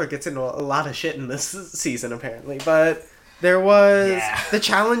 Bobby Southworth gets into a lot of shit in this season apparently, but there was the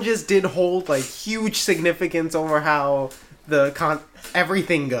challenges did hold huge significance over how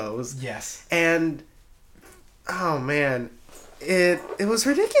everything goes. Yes, and oh man. It was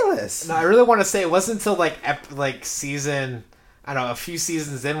ridiculous. No, I really want to say it wasn't until season, I don't know, a few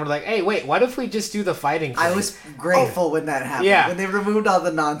seasons in, we're like, hey, wait, what if we just do the fighting thing? I was grateful when that happened. Yeah. When they removed all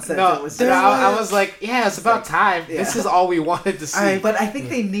the nonsense. No, it was I was like, yeah, it's about time. Yeah. This is all we wanted to see. But I think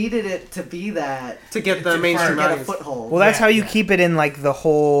they needed it to be that to get the to mainstream get a audience. foothold. Well, that's how you keep it in the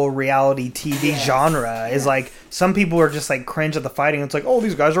whole reality TV genre. Is some people are just cringe at the fighting. It's oh,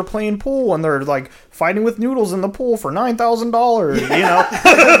 these guys are playing pool and they're fighting with noodles in the pool for $9,000. You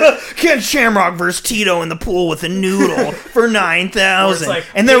know, Ken Shamrock versus Tito in the pool with a noodle for $9,000,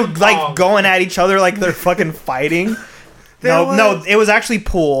 and they're going at each other like they're fucking fighting. No, it was actually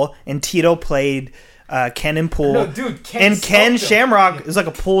pool, and Tito played Ken in pool. No, dude, Ken Shamrock is like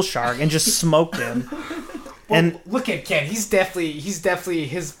a pool shark and just smoked him. Well, and look at Ken. He's definitely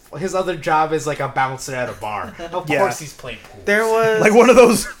his other job is a bouncer at a bar. Of course, he's playing pool. There was one of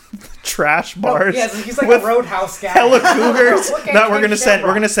those trash bars. Yeah, he's a roadhouse guy. Hella cougars. No, we're gonna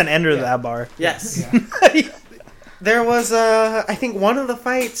send Ender to that bar. Yes. There was I think one of the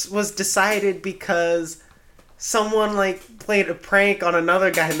fights was decided because someone played a prank on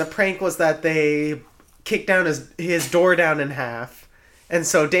another guy, and the prank was that they kicked down his door down in half. And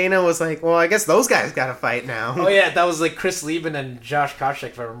so Dana was like, well, I guess those guys got to fight now. Oh, yeah, that was Chris Lieben and Josh Koscheck,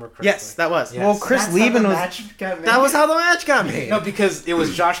 if I remember correctly. Yes, that was. Yes. Well, Chris Lieben was... That was how the match got made. No, because it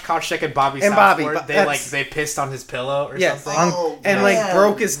was Josh Koscheck and Bobby And Southworth. Bobby, They pissed on his pillow or Yes. something. And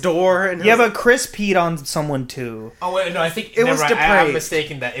broke his door. And Yeah, but Chris peed on someone too. Oh, wait, no, I think... It was I'm depraved.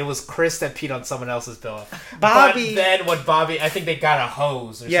 mistaken that. It was Chris that peed on someone else's pillow. Bobby... But then when Bobby... I think they got a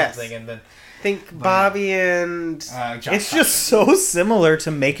hose or something, and then... I think Bobby and... Josh It's just so similar to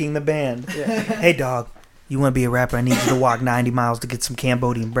making the band. Yeah. Hey, dog, you want to be a rapper? I need you to walk 90 miles to get some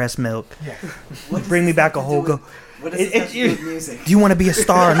Cambodian breast milk. Yeah. Bring me back a whole go. What does it have to do with music? Do you want to be a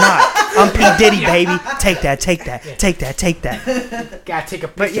star or not? I'm P. Diddy, baby. Take that. Gotta take a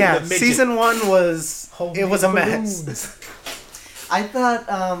picture But yeah, of the midget. season 1 was... It was a mess. I thought,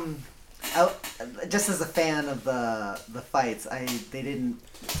 just as a fan of the fights, they didn't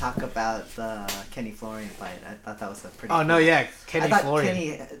talk about the Kenny Florian fight. I thought that was a pretty. Oh, no, yeah. Kenny I thought Florian.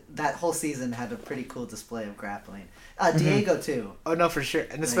 Kenny, that whole season had a pretty cool display of grappling. Diego too. Oh no, for sure,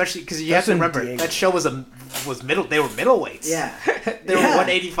 and especially because you have That's to when remember Diego- that show was middle. They were middleweights. Yeah. They were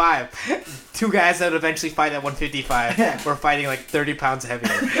 185. Two guys that would eventually fight at 155 were fighting 30 pounds heavier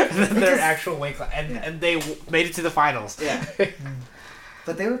than their actual weight class, and they made it to the finals. Yeah.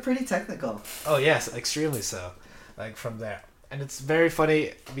 But they were pretty technical. Oh yes, extremely so. From there, and it's very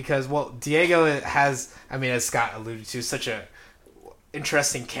funny because Diego has, as Scott alluded to, such a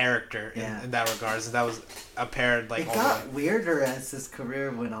interesting character in that regards, and that was apparent. It got weirder as his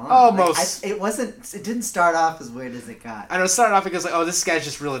career went on. Almost. It didn't start off as weird as it got. I know it started off because this guy's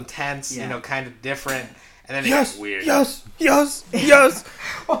just real intense, kind of different, and then it got weird. Yes.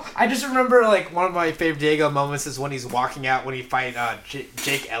 I just remember one of my favorite Diego moments is when he's walking out when he fight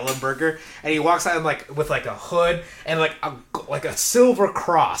Jake Ellenberger, and he walks out with a hood and a silver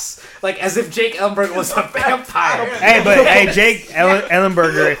cross, as if Jake Ellenberger was a vampire. Hey, Jake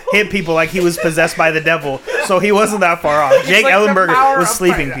Ellenberger hit people like he was possessed by the devil, so he wasn't that far off. Jake Ellenberger was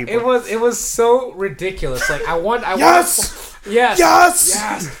sleeping people. It was so ridiculous.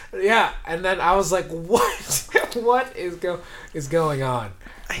 Yes. Yeah. And then I was like, what? What is going on?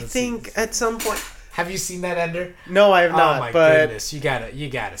 I think at some point... Have you seen that, Ender? No, I have not. Oh my but goodness, you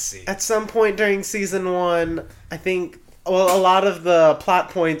gotta see. At some point during season 1, I think... Well, a lot of the plot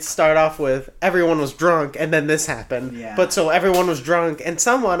points start off with everyone was drunk, and then this happened. Yeah. But so everyone was drunk, and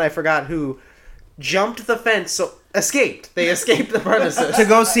someone, I forgot who, jumped the fence, so escaped. They escaped the premises. To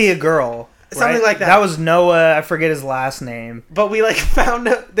go see a girl. Something right? like that. That was Noah. I forget his last name. But we found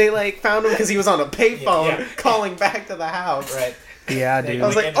him because he was on a payphone calling back to the house. Right. Yeah, dude. I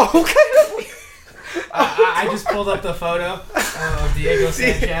was like, okay. I just pulled up the photo of Diego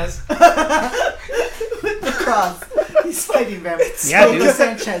Sanchez. With the cross. He's fighting vampires. Yeah, Diego dude.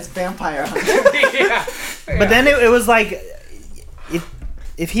 Sanchez, vampire hunter. Yeah. But then it was like,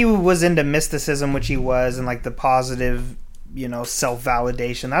 if he was into mysticism, which he was, and like the positive,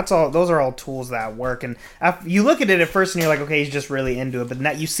 self-validation, those are all tools that work. And you look at it at first and you're like, okay, he's just really into it. But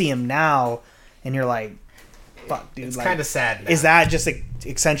now you see him now and you're like, fuck, dude. It's like, kind of sad now. is that just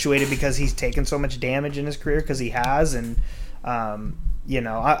accentuated because he's taken so much damage in his career? Because he has. And,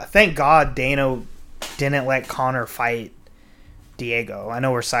 thank God Dana didn't let Conor fight Diego. I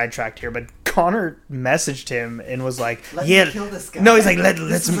know we're sidetracked here, but Conor messaged him and was like, Let me kill this guy. No, he's like,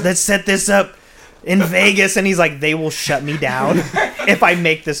 let's set this up in Vegas, and he's like, they will shut me down if I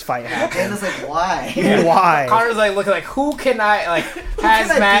make this fight happen. Dana's like, why? Why? Connor's like looking like, who can I like? can I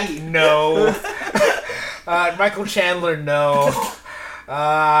Hazmat, be? no. Michael Chandler, no.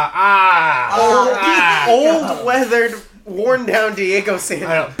 Old, weathered, worn down Diego Sanchez.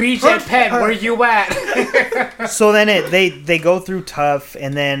 I don't know. BJ Penn, where you at? So then they go through tough,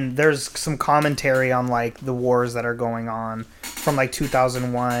 and then there's some commentary on like the wars that are going on from like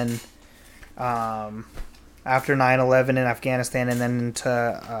 2001, after 9/11 in Afghanistan, and then into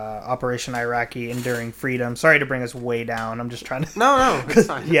Operation Iraqi Enduring Freedom. Sorry to bring us way down. I'm just trying to. No, it's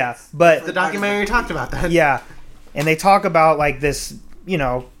fine. Yeah, but The documentary talked about that. yeah, and they talk about like this,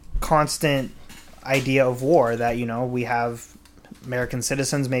 constant idea of war that we have American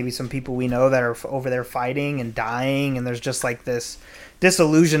citizens, maybe some people we know that are over there fighting and dying, and there's just like this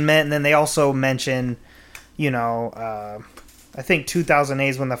disillusionment. And then they also mention, I think 2008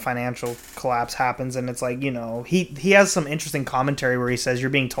 is when the financial collapse happens, and it's like, he has some interesting commentary where he says you're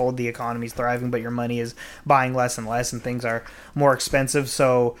being told the economy's thriving, but your money is buying less and less, and things are more expensive.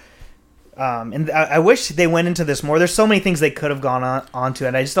 So, and I wish they went into this more. There's so many things they could have gone onto,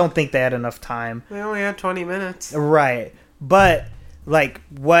 and I just don't think they had enough time. We only had 20 minutes. Right. But like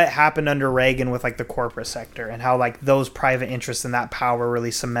what happened under Reagan with like the corporate sector, and how like those private interests and that power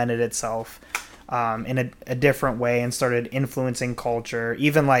really cemented itself in a different way and started influencing culture,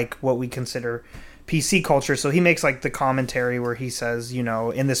 even like what we consider PC culture. So he makes like the commentary where he says,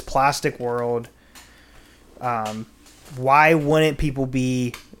 in this plastic world, why wouldn't people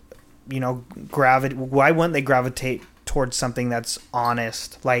be, why wouldn't they gravitate towards something that's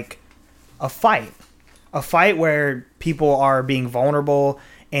honest, like a fight where people are being vulnerable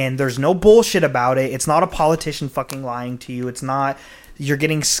and there's no bullshit about it. It's not a politician fucking lying to you. It's not you're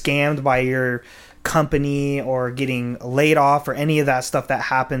getting scammed by your company or getting laid off or any of that stuff that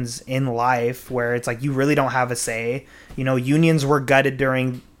happens in life where it's like you really don't have a say. Unions were gutted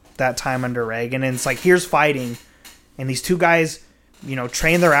during that time under Reagan, and it's like, here's fighting, and these two guys,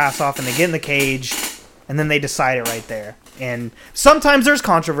 train their ass off and they get in the cage, and then they decide it right there. And sometimes there's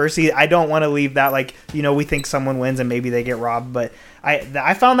controversy. I don't want to leave that like, we think someone wins and maybe they get robbed, but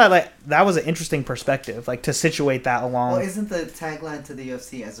I found that like that was an interesting perspective, like to situate that along. Well, isn't the tagline to the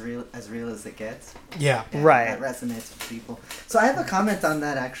UFC as real as it gets? Yeah. Right. That resonates with people. So I have a comment on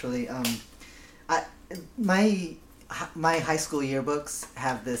that actually. My high school yearbooks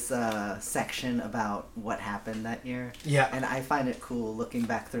have this section about what happened that year. Yeah. And I find it cool looking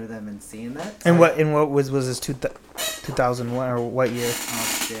back through them and seeing that. And what was this 2001 or what year?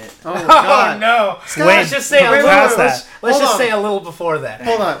 Oh shit. Oh, my Oh God. no! Wait, Let's just say a wait, little. past Let's that. just Hold on. say a little before that.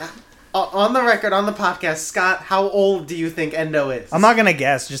 Hold on. On the record, on the podcast, Scott, how old do you think Endo is? I'm not gonna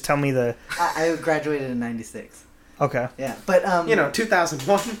guess. Just tell me the. I graduated in '96. Okay. Yeah, but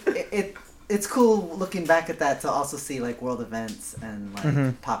 2001. it's cool looking back at that to also see like world events and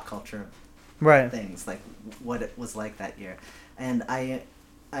like pop culture Right. things, like what it was like that year. And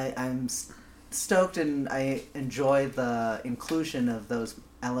I'm stoked and I enjoy the inclusion of those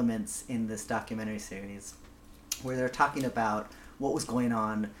elements in this documentary series where they're talking about what was going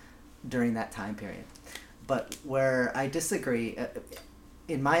on during that time period. But where I disagree,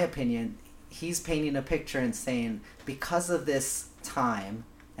 in my opinion, he's painting a picture and saying because of this time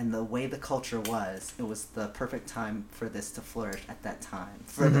and the way the culture was, it was the perfect time for this to flourish at that time.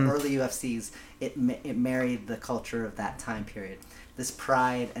 For the early UFCs, it married the culture of that time period. This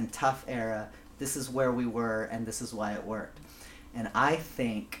pride and tough era, this is where we were, and this is why it worked. And I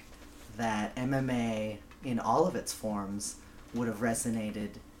think that MMA, in all of its forms, would have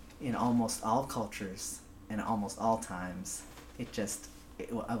resonated in almost all cultures and almost all times. It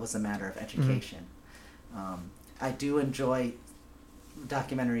was a matter of education. I do enjoy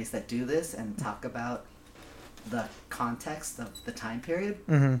documentaries that do this and talk about the context of the time period,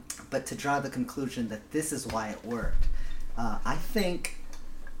 but to draw the conclusion that this is why it worked, I think,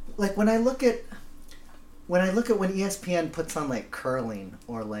 like when I look at when ESPN puts on like curling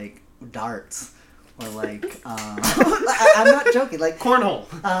or like darts or like I'm not joking. Like Cornhole.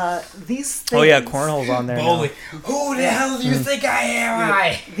 These things. Oh yeah, cornhole's on there. Bowling. Now. Who the hell do you think I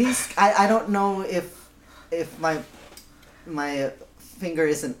am? These I don't know if my finger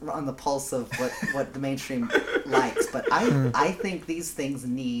isn't on the pulse of what the mainstream likes, but I think these things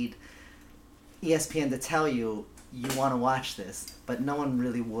need ESPN to tell you want to watch this, but no one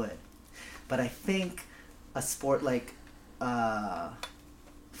really would. But I think a sport like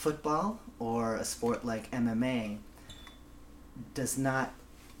football or a sport like MMA does not,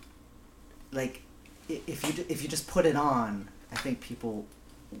 like, if you just put it on, I think people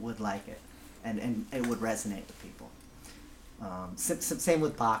would like it, and it would resonate with people. Same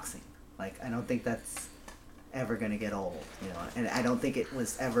with boxing. Like, I don't think that's ever going to get old, you know, and I don't think it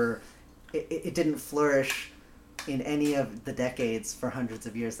was ever, it didn't flourish in any of the decades for hundreds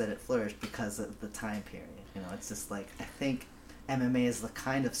of years that it flourished because of the time period. You know, it's just like, I think MMA is the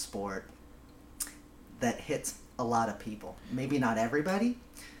kind of sport that hits a lot of people. Maybe not everybody,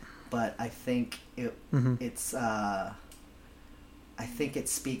 but I think it's I think it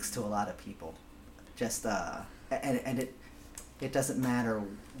speaks to a lot of people. Just and it doesn't matter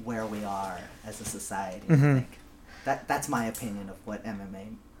where we are as a society. I think that's my opinion of what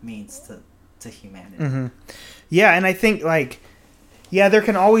MMA means to humanity. Yeah, and I think like, yeah, there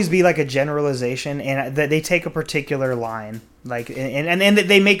can always be like a generalization, and that they take a particular line, like, and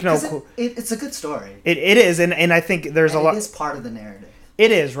they make no. It's a good story. It is, and I think there's a lot. It is part of the narrative.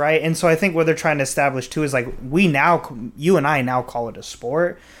 It is, right? And so I think what they're trying to establish too is like, you and I now call it a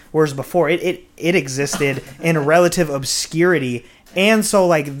sport, whereas before it existed in relative obscurity, and so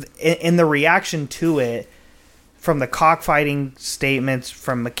like in the reaction to it, from the cockfighting statements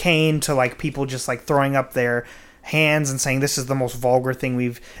from McCain to like people just like throwing up their hands and saying this is the most vulgar thing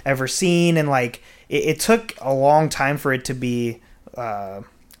we've ever seen, and like it took a long time for it to be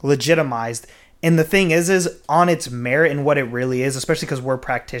legitimized. And the thing is on its merit and what it really is, especially because we're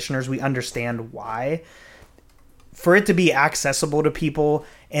practitioners, we understand why. For it to be accessible to people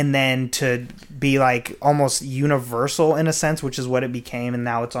and then to be like almost universal in a sense, which is what it became, and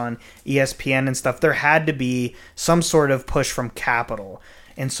now it's on ESPN and stuff, there had to be some sort of push from capital.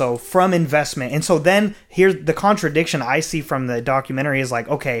 And so from investment. And so then here's the contradiction I see from the documentary is like,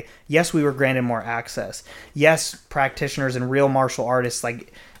 okay, yes, we were granted more access. Yes, practitioners and real martial artists,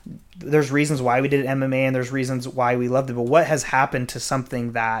 like, there's reasons why we did MMA and there's reasons why we loved it. But what has happened to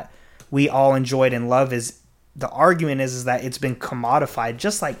something that we all enjoyed and love is the argument is that it's been commodified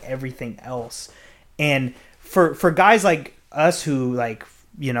just like everything else. And for guys like us who, like,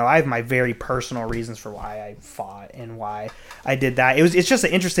 you know, I have my very personal reasons for why I fought and why I did that. It's just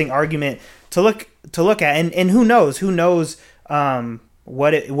an interesting argument to look at, and who knows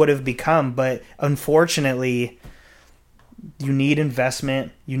what it would have become. But unfortunately, you need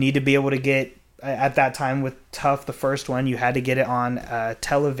investment. You need to be able to get, at that time with Tough, the first one, you had to get it on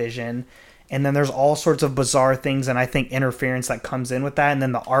television. And then there's all sorts of bizarre things, and I think interference that comes in with that. And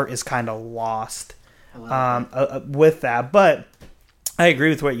then the art is kind of lost with that. But I agree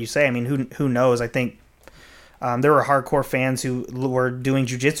with what you say. I mean, who knows? I think there were hardcore fans who were doing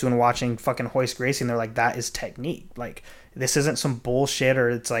jiu-jitsu and watching fucking Royce Gracie, and they're like, that is technique. Like, this isn't some bullshit,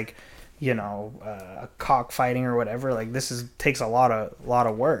 or it's like, you know, cockfighting or whatever. Like, this takes a lot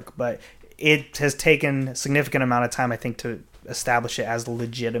of work, but it has taken a significant amount of time, I think, to establish it as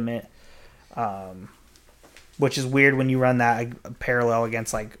legitimate, which is weird when you run that parallel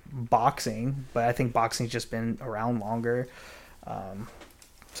against like boxing. But I think boxing's just been around longer.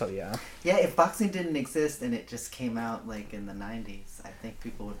 So yeah. Yeah, if boxing didn't exist and it just came out like in the 90s, I think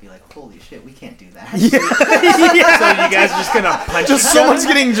people would be like, holy shit, we can't do that. Yeah. So you guys are just gonna punch just each someone's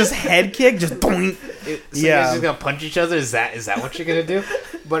other? getting just head kicked, just boing. So you guys just gonna punch each other? Is that what you're gonna do?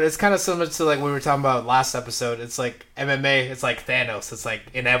 But it's kind of similar to like we were talking about last episode. It's like MMA. It's like Thanos. It's like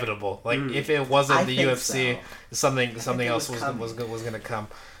inevitable. Like if it wasn't the UFC, something else was gonna come.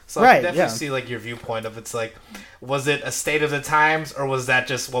 So I can definitely see like your viewpoint of it's like, was it a state of the times, or was that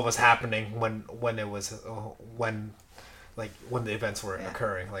just what was happening when the events were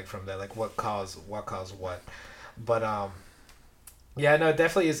occurring, like from there, like what caused what. But yeah, no, it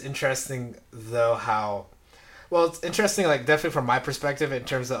definitely is interesting though how. Well, it's interesting, like, definitely from my perspective in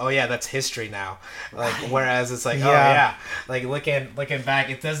terms of, oh, yeah, that's history now. Like, whereas it's like, oh, yeah. Like, looking back,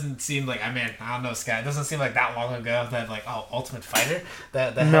 it doesn't seem like, I don't know, Scott, it doesn't seem like that long ago that, like, oh, Ultimate Fighter?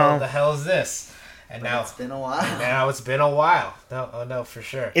 The hell is this? And now it's been a while. Now it's been a while. No, for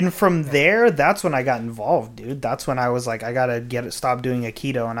sure. And from there, that's when I got involved, dude. That's when I was like, I gotta stop doing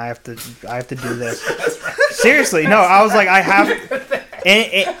Aikido, and I have to do this. That's right. Seriously, no, I was like, I have.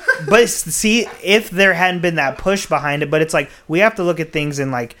 But see, if there hadn't been that push behind it, but it's like we have to look at things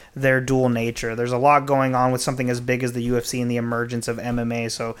in like their dual nature. There's a lot going on with something as big as the UFC and the emergence of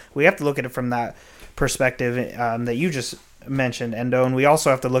MMA, so we have to look at it from that perspective that you just mentioned, Endo, and we also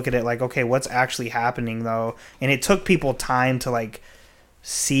have to look at it like, okay, what's actually happening though? And it took people time to like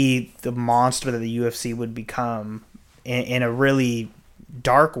see the monster that the UFC would become in a really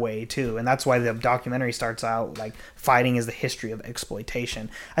dark way too, and that's why the documentary starts out like fighting is the history of exploitation.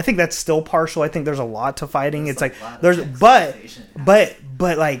 I think that's still partial. I think there's a lot to fighting. It's like there's but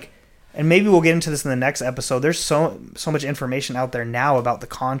like, and maybe we'll get into this in the next episode. There's so much information out there now about the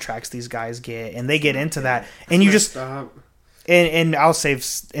contracts these guys get, and they get into that, and you just and I'll save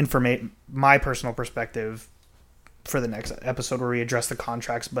my personal perspective for the next episode where we address the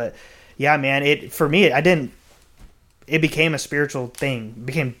contracts. But yeah, man, it became a spiritual thing. It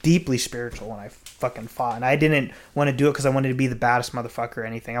became deeply spiritual when I fucking fought. And I didn't want to do it because I wanted to be the baddest motherfucker or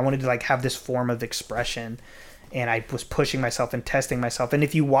anything. I wanted to like have this form of expression. And I was pushing myself and testing myself. And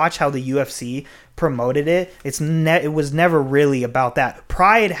if you watch how the UFC promoted it, it was never really about that.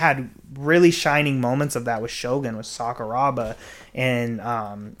 Pride had really shining moments of that with Shogun, with Sakuraba. And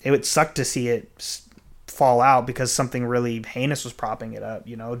it would suck to see it fall out because something really heinous was propping it up.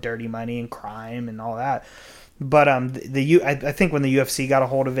 You know, dirty money and crime and all that. But I think when the UFC got a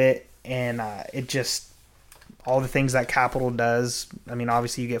hold of it, and it just all the things that capital does. I mean,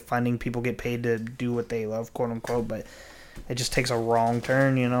 obviously you get funding, people get paid to do what they love, quote unquote. But it just takes a wrong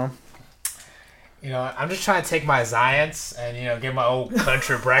turn, you know. You know, I'm just trying to take my Zions and, you know, get my old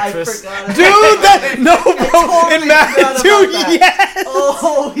country breakfast. Dude, and Matt, dude, yes.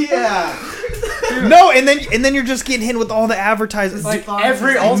 Oh yeah. No, and then you're just getting hit with all the advertisements. Like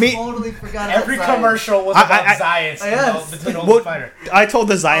Totally forgot about every Zion. commercial was about Zions between Ultimate Fighter. I told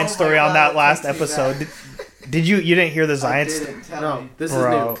the Zion Oh story my on that God, last that makes me episode. Did you didn't hear the I Zion didn't, tell No, me. this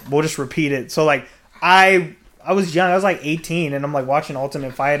Bro, is new. we'll just repeat it. So like I was young. I was like 18, and I'm like watching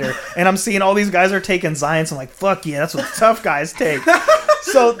Ultimate Fighter, and I'm seeing all these guys are taking Zions. I'm like, fuck yeah, that's what the tough guys take.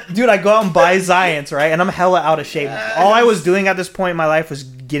 So, dude, I go out and buy Zions, right? And I'm hella out of shape. All I was doing at this point in my life was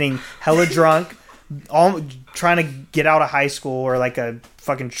getting hella drunk, trying to get out of high school or like a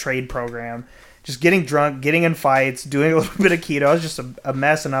fucking trade program. Just getting drunk, getting in fights, doing a little bit of keto. I was just a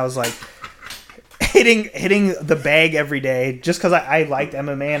mess, and I was like hitting the bag every day just because I liked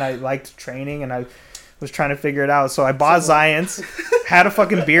MMA and I liked training, and I was trying to figure it out. So I bought Zions, had a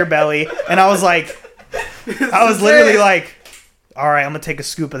fucking beer belly, and I was like, literally like, all right, I'm gonna take a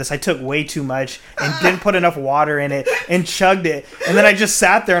scoop of this. I took way too much and didn't put enough water in it and chugged it, and then I just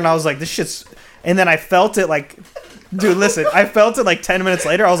sat there and I was like, this shit's. And then I felt it like, dude, listen, I felt it like 10 minutes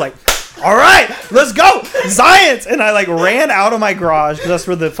later. I was like, all right, let's go, Zions! And I like ran out of my garage because that's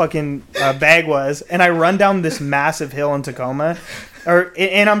where the fucking bag was, and I run down this massive hill in Tacoma.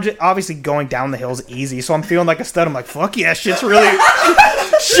 And I'm just obviously going down the hills easy, so I'm feeling like a stud. I'm like, fuck yeah, shit's really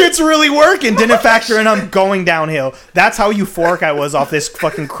working. Didn't factor in I'm going downhill. That's how euphoric I was off this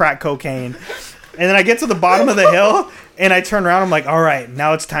fucking crack cocaine. And then I get to the bottom of the hill, and I turn around. I'm like, all right,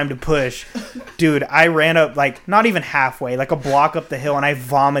 now it's time to push. Dude, I ran up like not even halfway, like a block up the hill, and I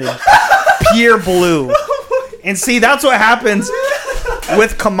vomited pure blue. And see, that's what happens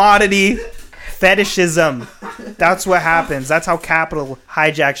with commodity fetishism. That's what happens. That's how capital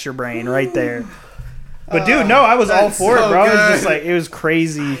hijacks your brain right there. But dude, no, I was all for it, bro. It was just like, it was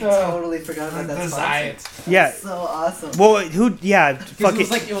crazy. I totally forgot about that The sponsor. Zions. Yeah. That's so awesome. Well, fuck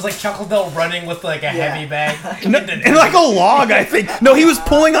It was like Chuckledale running with like a heavy bag. and like a log, I think. No, he was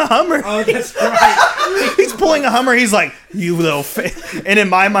pulling a Hummer. Oh, that's right. He's pulling a Hummer. He's like, you little and in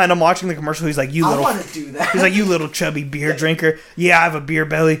my mind, I'm watching the commercial. He's like, I want to do that. He's like, you little chubby beer drinker. Yeah, I have a beer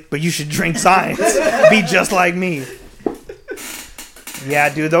belly, but you should drink Zions. Be just like me.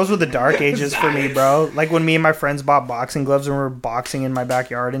 Yeah, dude, those were the dark ages for me, bro. Like when me and my friends bought boxing gloves and we were boxing in my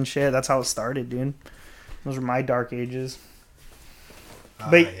backyard and shit. That's how it started, dude. Those were my dark ages.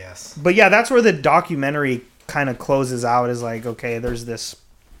 But yes. But yeah, that's where the documentary kind of closes out. Is like, okay, there's this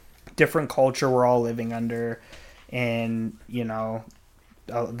different culture we're all living under, and you know,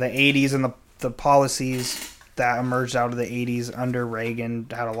 the '80s and the policies that emerged out of the '80s under Reagan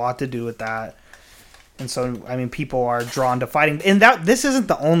had a lot to do with that. And so, I mean, people are drawn to fighting. And this isn't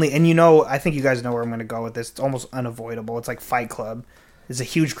the only... And, you know, I think you guys know where I'm going to go with this. It's almost unavoidable. It's like Fight Club. It's a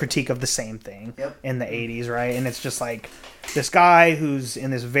huge critique of the same thing in the 80s, right? And it's just like this guy who's in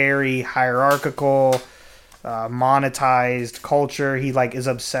this very hierarchical, monetized culture. He, like, is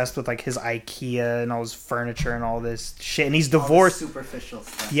obsessed with, like, his IKEA and all his furniture and all this shit. And he's divorced... All the superficial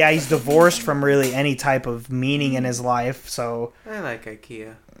stuff. Yeah, he's divorced from really any type of meaning in his life. So... I like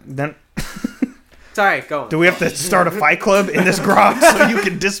IKEA. Then... Sorry, go on. Do we have to start a fight club in this garage so you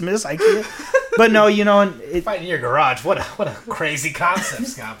can dismiss IKEA? But no, Fight in your garage. What a crazy concept,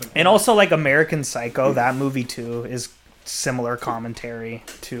 Scott. and also like American Psycho, that movie too is similar commentary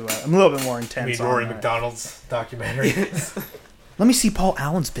to a little bit more I intense. mean, Rory on that. McDonald's documentary. Let me see Paul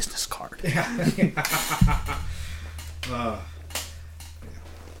Allen's business card.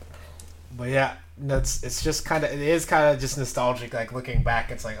 But yeah, it's just kind of, it is kind of just nostalgic. Like looking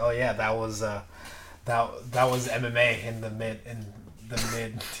back, it's like, oh yeah, that was MMA in the mid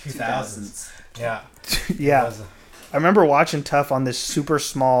 2000s. Yeah, Yeah, It was, I remember watching Tough on this super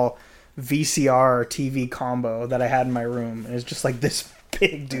small VCR TV combo that I had in my room. And it's just like this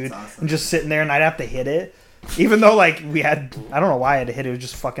big, dude, awesome. and just sitting there, and I'd have to hit it, even though like we had, I don't know why I had to hit it. It was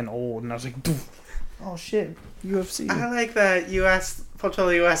just fucking old, and I was like, "Doof. Oh shit, UFC." I like that you asked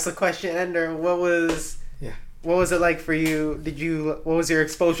the question, Ender. What was it like for you? What was your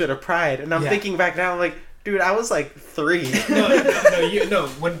exposure to Pride? And I'm thinking back now, I'm like, dude, I was like 3. no.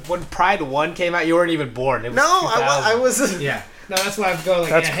 When Pride 1 came out, you weren't even born. It was No, 2000. I was. Yeah. No, that's why I'm going like,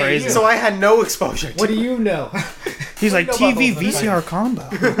 That's hey, crazy. So I had no exposure. what do you know? He's like, What do you know TV about those VCR combo,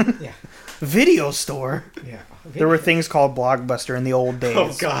 Yeah. video store. Yeah. There were things called Blockbuster in the old days.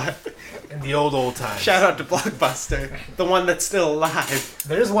 Oh God! In the old times. Shout out to Blockbuster, the one that's still alive.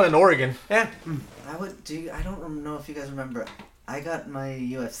 There's one in Oregon. Yeah. I don't know if you guys remember. I got my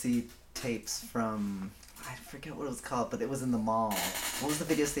UFC tapes from, I forget what it was called, but it was in the mall. What was the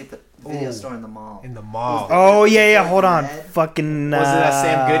video store in the mall? In the mall. Oh yeah. Hold on, Red? fucking. Was it that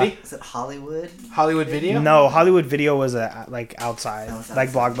Sam Goody? Is it Hollywood? Hollywood Video? No, Hollywood Video was like outside, That was like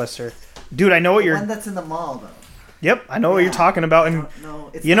outside. Blockbuster. Dude, I know what The you're. one that's in the mall though. Yep, I know what you're Yeah. talking about, I and don't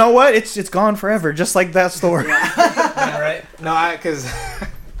know. It's you know what? It's gone forever, just like that store. Yeah, right? No, because...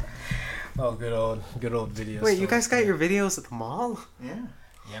 oh, good old video Wait, store. you guys got your videos at the mall? Yeah.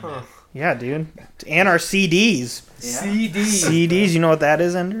 Yeah, man. Yeah, dude, and our CDs. Yeah. CDs, you know what that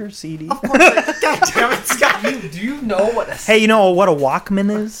is, Ender? CD. God damn it, Scott! Do you know what a... Hey, you know what a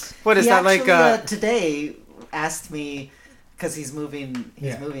Walkman is? What is He that actually, like? today asked me because he's moving.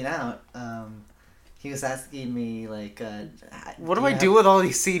 He's Yeah. moving out. He was asking me like, What do I do with all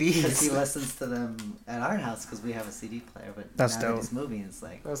these Because he CDs? listens to them at our house because we have a CD player. But That's now dope. that he's moving, it's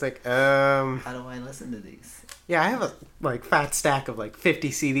like, I was like, how do I listen to these? yeah, I have a fat stack of 50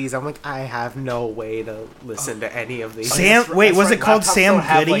 CDs. I'm like, I have no way to listen to any of these. Sam- wait, was it called Laptops Sam don't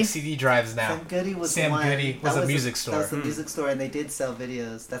have, Goody? like, CD drives now. Sam Goody was Sam one. Goody was That a music store. That was the music store, and they did sell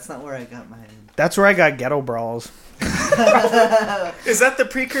videos. That's not where I got mine. That's where I got Ghetto Brawls. Is that the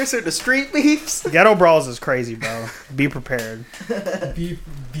precursor to Street Leaps? Ghetto Brawls is crazy, bro. Be prepared.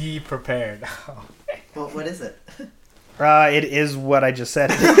 Be prepared. Well, what is it? It is what I just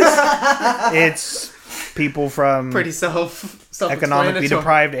said. It's people from Pretty economically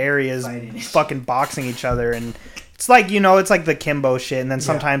deprived areas Fighting. fucking boxing each other, and it's like, it's like the Kimbo shit, and then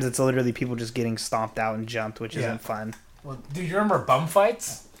sometimes it's literally people just getting stomped out and jumped, which Yeah. isn't fun. Well, do you remember bum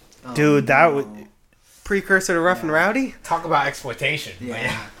fights? Oh, Dude, that no. would- Precursor to Rough and Rowdy? Talk about exploitation. But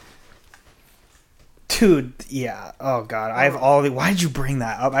Yeah. Dude, yeah. Oh god, I have all the. Why did you bring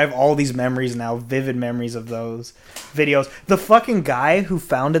that up? I have all these memories now, vivid memories of those videos. The fucking guy who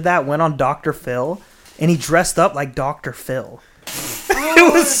founded that went on Dr. Phil, and he dressed up like Dr. Phil.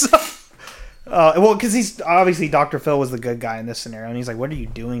 It was so. Well, because he's obviously Dr. Phil was the good guy in this scenario, and he's like, "What are you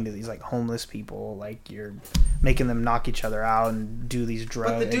doing to these homeless people? Like you're making them knock each other out and do these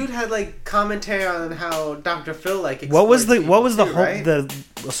drugs." But the dude had commentary on how Dr. Phil What was the exploits people, whole right?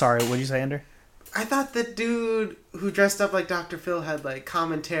 Sorry, what did you say, Ender? I thought the dude who dressed up like Dr. Phil had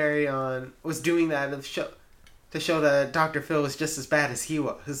commentary on was doing that to show that Dr. Phil was just as bad as he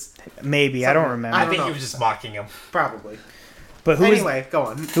was. Maybe I don't remember. I don't think know. he was just mocking him. Probably. But Anyway, go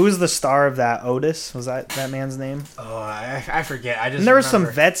on. who was the star of that? Otis, was that man's name? Oh, I forget. I just And there were some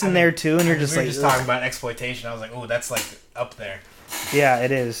remember- vets in there too, and you're just we were like, just talking about exploitation. I was like, oh, that's up there. yeah,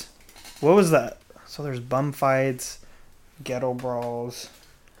 it is. What was that? So there's bum fights, ghetto brawls,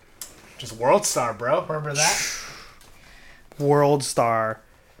 Just World Star, bro. Remember that? world star.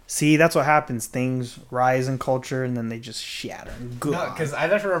 See, that's what happens. Things rise in culture, and then they just shatter. Good. No, because I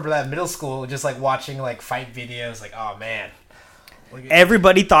just remember that in middle school, just watching fight videos. Like, oh man. Look at-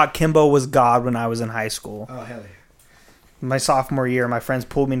 Everybody thought Kimbo was God when I was in high school. Oh hell yeah. My sophomore year, my friends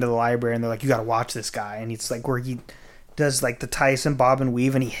pulled me into the library, and they're like, "You got to watch this guy." And it's where he does the Tyson bob and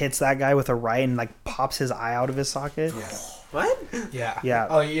weave, and he hits that guy with a right and pops his eye out of his socket. Yeah. What? Yeah. Yeah.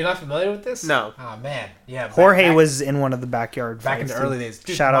 Oh, you're not familiar with this? No. Oh man. Yeah. Jorge back- was in one of the backyard back in fights, the too. early days.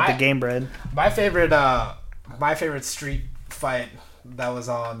 Dude, Shout out my- to Game Bread. My favorite street fight that was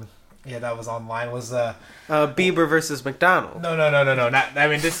on Yeah, that was online. Was Bieber versus McDonald. no. Not. I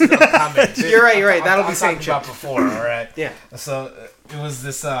mean, this is upcoming. You're right. That'll be saying sanctioned. about before. All right. Yeah. So it was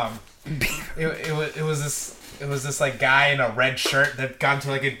this it was this like guy in a red shirt that got into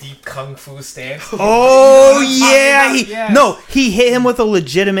like a deep kung fu stance. Oh You know what I'm yeah, talking about? Yes. no, he hit him with a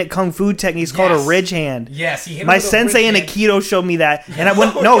legitimate kung fu technique. It's called a Yes. ridge hand. Yes, he hit him My with a sensei in ridge hand. Aikido showed me that, and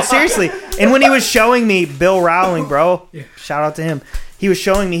no, seriously. And when he was showing me, Bill Rowling, bro, Yeah. shout out to him. He was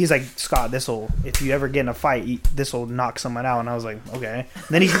showing me. He's like, Scott, if you ever get in a fight, this will knock someone out. And I was like, okay.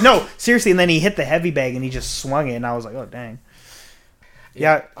 And then seriously. And then he hit the heavy bag and he just swung it, and I was like, oh dang.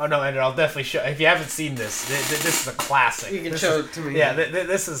 Yeah. Oh no, Andrew, I'll definitely show. If you haven't seen this, this is a classic. You can This show is- it to me. Yeah,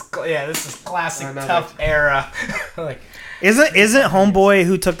 this is classic I know tough era. Like, Isn't homeboy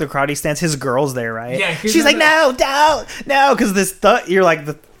who took the karate stance? His girl's there, right? Yeah, he's She's like, in no, because this you're like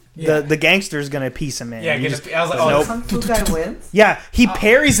Yeah. the gangster's gonna piece him in. yeah, You get just- I was like, So oh, the Kung Fu guy wins? yeah, he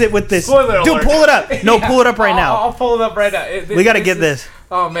parries it with this. Spoiler Dude, alert. pull it up. No, Yeah. pull it up right now. I'll pull it up right now. We gotta get this.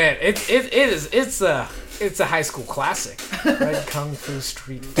 Oh man, it's a high school classic. Red Kung Fu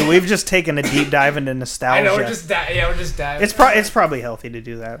Street. Dude, we've just taken a deep dive into nostalgia. I know we're just diving. It's probably healthy to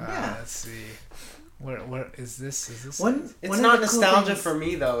do that. Yeah. Let's see. Where is this? Is this? One It's of not the cool nostalgia things- for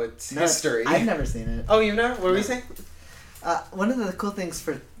me though. It's No, history. I've never seen it. Oh, you've never? What were we saying? One of the cool things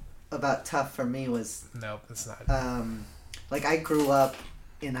about Tough for me was Nope, it's not. like I grew up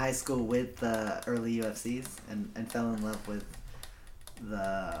in high school with the early UFCs and fell in love with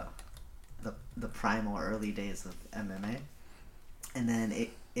the primal early days of MMA, and then it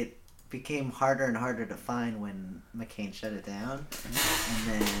became harder and harder to find when McCain shut it down, and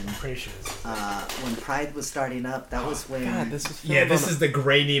then Pretty sure this is- when Pride was starting up, that was when God, this was filmed Yeah, this on is the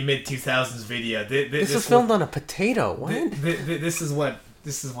grainy mid 2000s video. this was filmed on a potato. What? This is what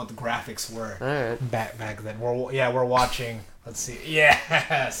the graphics were All right. back then. We're watching. Let's see.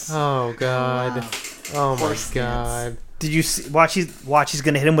 Yes. Oh God. Wow. Oh my Horse God. Did you see? Watch, he's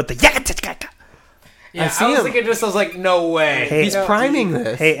gonna hit him with the yeah. Yeah, I see was him. thinking just. I was like, no way. Hey, He's priming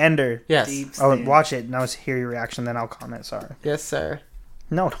this. Hey, Ender. Yes. Deep Oh, stand. watch it. Now let's hear your reaction. Then I'll comment. Sorry. Yes, sir.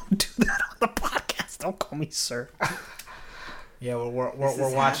 No, don't do that on the podcast. Don't call me sir. Yeah, we're This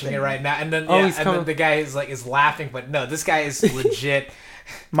is watching it happening. right now, and then Oh, yeah, he's and coming. then the guy is laughing, but no, this guy is legit.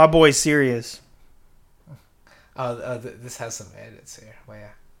 My boy's serious. This has some edits here. Well, yeah.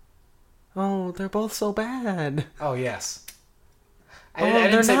 Oh, they're both so bad. Oh yes. Oh, I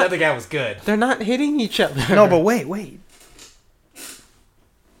didn't they're say not- the other guy was good. They're not hitting each other. No, but wait.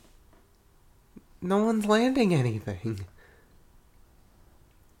 no one's landing anything.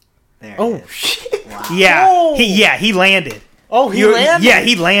 There it Oh is. shit. Wow. Yeah, Oh! he landed. Oh, he You- landed. Yeah,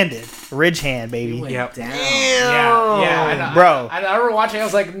 he landed. Ridge hand, He baby. went Yep. down. Yeah, I know. Bro. I remember watching. I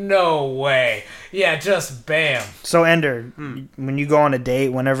was like, no way. Yeah, just bam. So Ender, when you go on a date,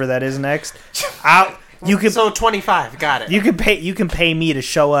 whenever that is next, you can So 25. Got it. you can pay me to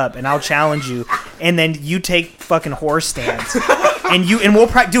show up, and I'll challenge you, and then you take fucking horse stance, and we'll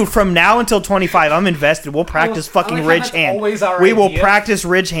practice. Dude, from now until 25, I'm invested. We'll practice fucking like how ridge that's hand. always our We will idea. practice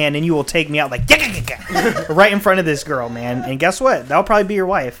ridge hand, and you will take me out like right in front of this girl, man. And guess what? That'll probably be your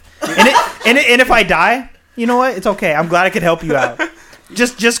wife. And if I die, you know what? It's okay. I'm glad I could help you out.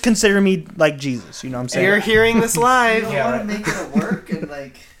 Just consider me like Jesus. You know what I'm saying? You're hearing this You live. don't Yeah, want right. to make it work and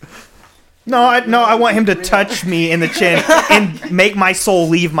like. No, I want him to touch me in the chin and make my soul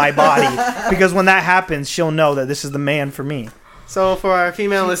leave my body. Because when that happens, she'll know that this is the man for me. So for our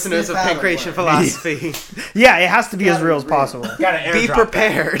female listeners of Snip out Pancreation of Philosophy, Yeah, it has to be as Gotta real be as real. possible. Gotta airdrop be that.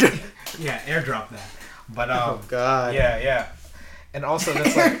 prepared. Yeah, airdrop that. But Oh God. yeah. And also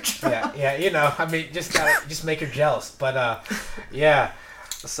that's like yeah, you know, I mean just make her jealous. But yeah.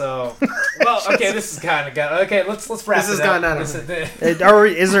 So well, okay, this is kinda got okay, let's wrap This it has up. gone out This of- is- Or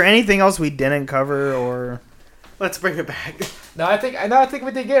is there anything else we didn't cover? Or Let's bring it back. No, I think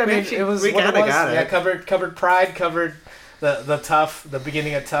we did good. I We mean actually- it was we what it kinda was. got Yeah, it. covered Pride, covered the tough, the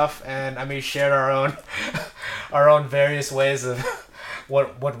beginning of tough, and I mean shared our own various ways of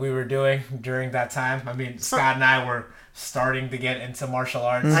what we were doing during that time. I mean Scott and I were starting to get into martial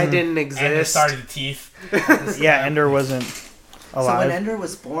arts. I didn't And it exist. started the teeth. yeah, Ender wasn't So when alive. Ender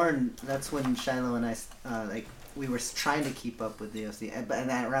was born, that's when Shiloh and I we were trying to keep up with the UFC, and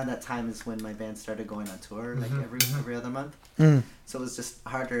around that time is when my band started going on tour, like every other month. Mm. So it was just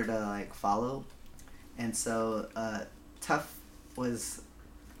harder to like follow, and so Tough was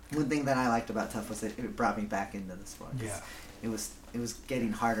one thing that I liked about Tough was it brought me back into the sport. 'Cause Yeah. it was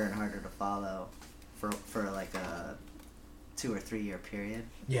getting harder and harder to follow for like a 2 or 3 year period,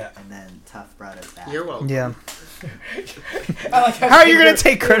 Yeah. and then Tough brought it back. You're welcome. Yeah. I like How are you gonna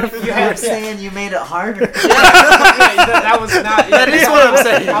take credit for You're that? saying you made it harder. that was not. That is what I'm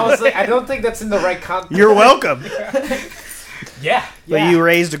saying. I was like, I don't think that's in the right context. You're welcome. Yeah. But you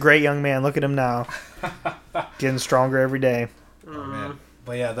raised a great young man. Look at him now, getting stronger every day. Oh, man.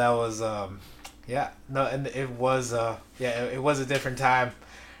 But yeah, that was and it was it was a different time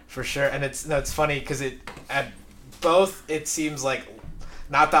for sure. And it's funny because it seems like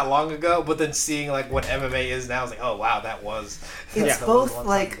not that long ago, but then seeing like what MMA is now, I was like, oh wow, that was It's that was both long time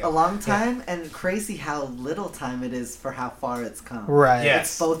like ago. a long time and crazy how little time it is for how far it's come. Right. Yeah.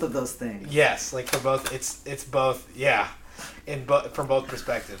 It's both of those things. Yes, like for both, it's both, from both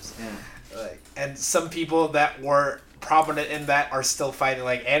perspectives. Yeah. Like, and some people that were prominent in that are still fighting.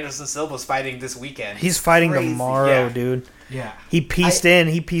 Like Anderson Silva's fighting this weekend. He's fighting Crazy. tomorrow, Yeah. dude. Yeah. He pieced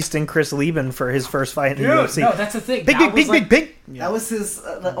in Chris Lieben for his first fight in the UFC. No, that's the thing. Big. Yeah. That was his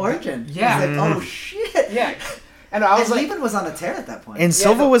origin. Yeah. He's like, oh shit. Yeah. And I was And like, Lieben was on a tear at that point. And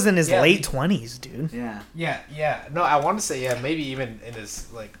Silva no, was in his yeah, late 20s, dude. yeah. yeah. No, I want to say, maybe even in his,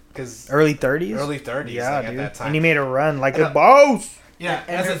 like, because Early 30s? early 30s, Yeah, like, dude. at that time. And he made a run like And a boss. Yeah,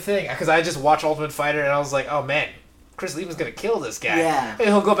 And that's the thing. Because I just watched Ultimate Fighter, and I was like, oh, man, Chris Lieben's going to kill this guy. Yeah. And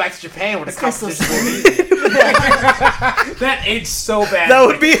he'll go back to Japan where the This guy's so competition will be easy. That aged so bad. That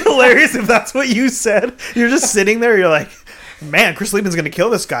would be hilarious if that's what you said. You're just sitting there, you're like, man, Chris Lieben's going to kill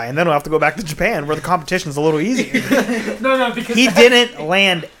this guy, and then we'll have to go back to Japan where the competition's a little easier. No, because... He didn't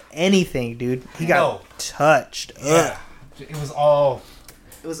land anything, dude. He got No. touched. Yeah. Ugh. It was all...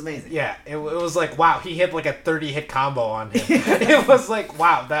 It was amazing. Yeah, it was like, wow, he hit like a 30-hit combo on him. It was like,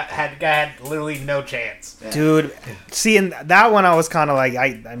 wow, that guy had literally no chance. Yeah. Dude, seeing that one, I was kind of like,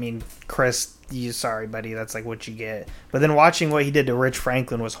 I mean, Chris, sorry, buddy, that's like what you get. But then watching what he did to Rich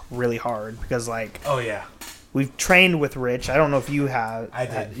Franklin was really hard because, like, Oh, yeah. we've trained with Rich. I don't know if you have. I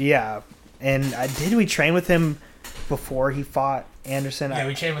did. Yeah. And did we train with him before he fought Anderson? Yeah,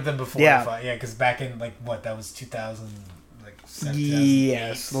 we trained with him before Yeah. the fight. Yeah, because back in, like, what, that was 2000, like, 2008.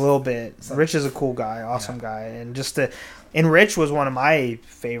 Yes, a little bit. Rich is a cool guy, awesome guy, and and Rich was one of my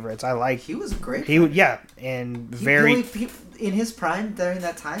favorites. I like He was great. and He- very in his prime during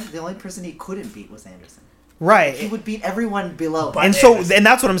that time, the only person he couldn't beat was Anderson. right. He would beat everyone below. But- And so, Anderson. and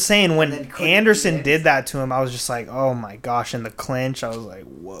that's what I'm saying. And then When couldn't Anderson beat did that to him, I was just like, oh my gosh! In the clinch, I was like,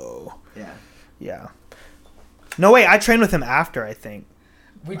 whoa, Yeah. yeah. No way, I trained with him after, I think,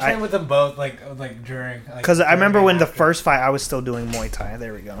 We trained with them both, like during... because I remember when the first fight, I was still doing Muay Thai.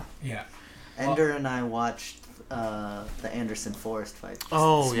 There we go. Yeah. Ender and I watched the Anderson Forrest fight. just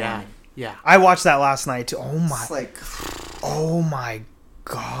Oh this yeah, morning. yeah. I watched that last night too. It's like, Oh my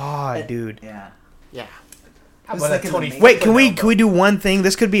god, dude. yeah. Yeah. How was about like that in the Tony... making. Wait, can we do one thing?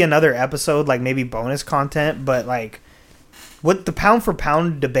 This could be another episode, like maybe bonus content, but like what the pound for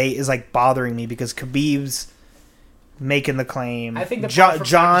pound debate is like bothering me because Khabib's making the claim. I think the John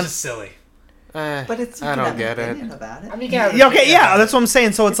John is just silly. But it's you I can don't have get an it. opinion about it. I mean, you can have an yeah, okay, opinion yeah, about that's what I'm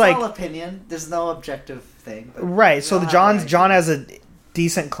saying. So it's like all opinion. There's no objective thing. But right. So we the all have John right. has a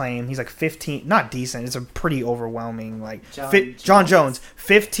decent claim. He's like 15, not decent. It's a pretty overwhelming like John Jones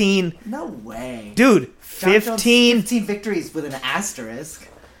 15. No way. Dude, John Jones, 15 15 victories with an asterisk.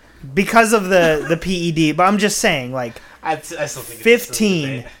 because of the PED, but I'm just saying like I still think it's 15. a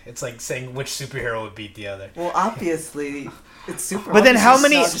silly debate. It's like saying which superhero would beat the other. Well, obviously, it's super. But then how obvious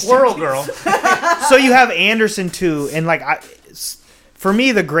many- it's not Squirrel just- Girl. so you have Anderson too, and like for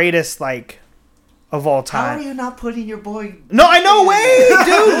me the greatest like of all How are time. you not putting your boy? No, I know.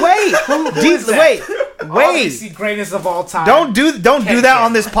 Wait, dude, is that? wait. Obviously greatest of all time. Don't do Ken that on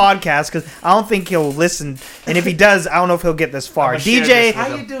Shamrock. this podcast because I don't think he'll listen. And if he does, I don't know if he'll get this far. I'ma share DJ, this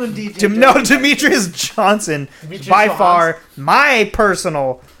How you doing, DJ? Demetrius Johnson, Demetrius by Johnson. far my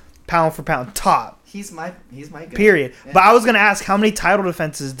personal pound for pound top. He's my guy. Period. Yeah. But I was gonna ask, how many title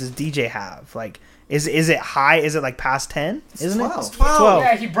defenses does DJ have? Like, is it high? Is it like past 10? Isn't 12. it? It's 12.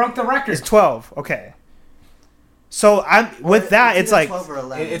 Yeah, he broke the record. It's 12. Okay. So I'm with that. It's either like 12 or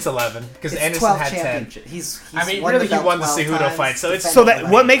 11. It's 11 because It's Anderson 12 had 10. championship. He's I mean, won really, the he belt won the 12 Cejudo times, fight, so it's defended so the that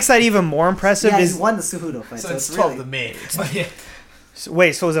belt. what makes that even more impressive Yeah, is he won the Cejudo fight. So So, it's it's 12 really, to me. But, yeah.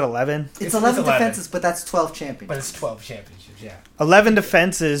 wait. So is it 11? It's 11 11. defenses, but that's 12 championships. But it's 12 championships, yeah. 11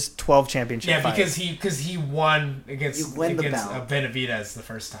 defenses, 12 championship Yeah, fights. because he won against You win the against belt. Benavidez the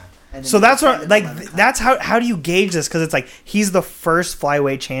first time. And then So he that's what defended like 11 times. that's how do you gauge this? Because it's like he's the first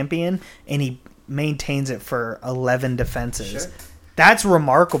flyweight champion and he maintains it for 11 defenses. Sure. That's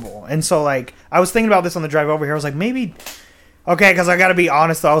remarkable. And so like I was thinking about this on the drive over here. I was like maybe okay because I got to be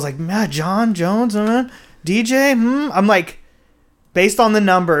honest though. I was like man, John Jones, DJ. I'm like based on the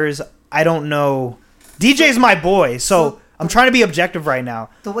numbers, I don't know. DJ's my boy, so I'm trying to be objective right now.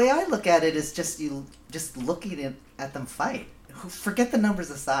 The way I look at it is just looking at them fight. Forget the numbers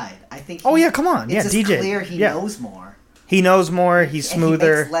aside. I think. Oh yeah, come on, It's yeah, just DJ. clear he yeah. knows more. He knows more. He's And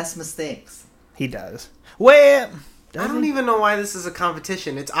smoother. he makes less mistakes. He does. Wait. I don't even know why this is a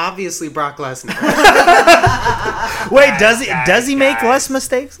competition. It's obviously Brock Lesnar. Wait, does he make less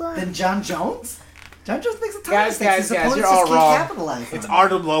mistakes though? Then John Jones? John Jones makes a ton Guys, of mistakes. His guys, opponents you're just all can't wrong. capitalize on It's it.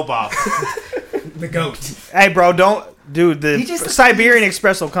 Artem Lobov, the goat. Hey, bro, dude, the DJ's the Siberian cleanest-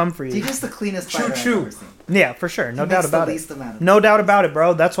 Express will come for you. He's just the cleanest Choo fighter choo. I've ever seen. Yeah, for sure. No He doubt makes about the it. least amount of No doubt about it,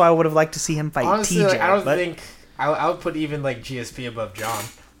 bro. That's why I would have liked to see him fight Honestly, TJ. like, I don't but- think I would put even like GSP above John.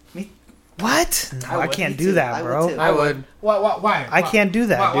 What? No, I would. can't Me do too. that, I would bro. too. I would. Why? I can't do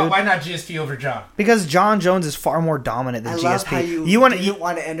that, dude. Why not GSP over John? Because John Jones is far more dominant than I GSP. love how you want didn't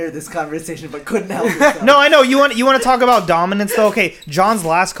want to enter this conversation but couldn't help yourself. No, I know you want to talk about dominance though. Okay, John's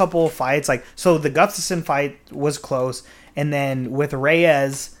last couple of fights, like so, the Gustafsson fight was close, and then with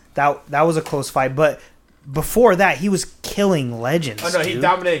Reyes, that was a close fight. But before that, he was killing legends. Oh no, he dude.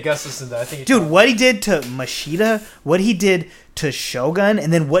 dominated Gustafsson though. I think. Dude, what he did to Machida, what he did to Shogun,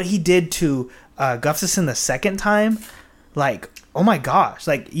 and then what he did to Gustafsson the second time, like, oh my gosh,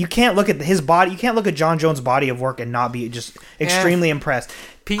 like you can't look at his body, you can't look at John Jones' body of work and not be just extremely impressed.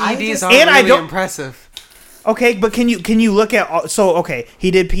 PEDs I are And I really don't- impressive. Okay, but can you look at okay, he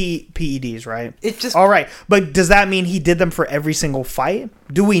did PEDs, right? It just All right, but does that mean he did them for every single fight?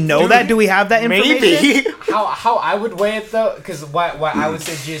 Do we know Dude, that? Do we have that information? maybe. How I would weigh it though, because why I would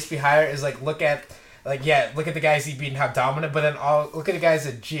say GSP higher is like look at the guys he beat and how dominant, but then look at the guys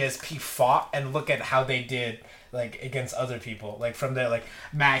that GSP fought and look at how they did like against other people, like from there, like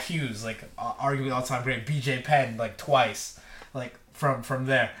Matt Hughes, like arguably all time great, BJ Penn like twice, like from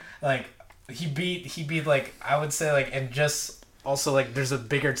there, like he beat like I would say like, and just also like there's a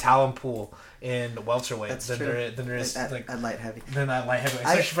bigger talent pool in welterweight That's than true. there is at like light heavy. than that light heavyweight,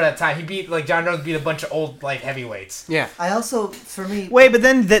 especially for that time. He beat like John Jones beat a bunch of old light heavyweights. Yeah. I also, for me, Wait, but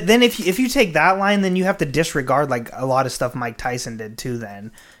then if you take that line, then you have to disregard like a lot of stuff Mike Tyson did too.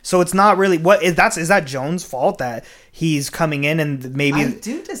 Then, so it's not really is that Jones' fault that he's coming in and maybe. I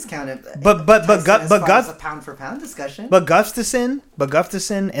do discount it. But Tyson, as far Gus- as a pound for pound discussion. But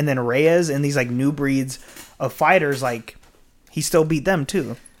Gustafsson, and then Reyes and these like new breeds of fighters, like he still beat them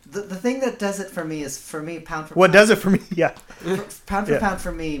too. The thing that does it for me is, for me, pound for What pound. does it for me? Yeah. Pound for Yeah. pound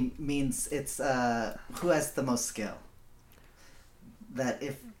for me means it's who has the most skill. That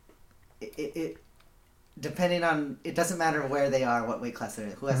if it depending on, it doesn't matter where they are, what weight class they're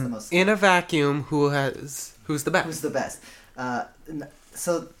in, who has the most skill. In a vacuum, who's the best? Who's the best?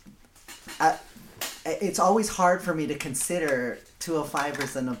 So it's always hard for me to consider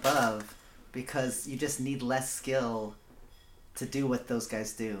 205ers and above because you just need less skill to do what those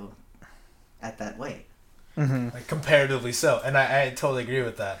guys do at that weight. Like comparatively so, and I totally agree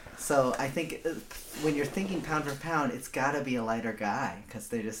with that. So I think when you're thinking pound for pound, it's got to be a lighter guy because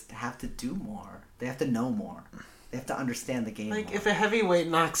they just have to do more. They have to know more. They have to understand the game Like, more. if a heavyweight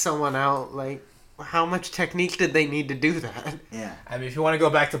knocks someone out, like, how much technique did they need to do that? Yeah. I mean, if you want to go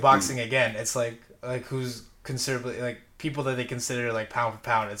back to boxing again, it's like who's considerably like people that they consider like pound for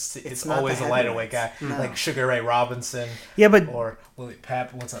pound. It's not always the a lighter weight guy, heavyweights. No. like Sugar Ray Robinson Yeah, but or Willie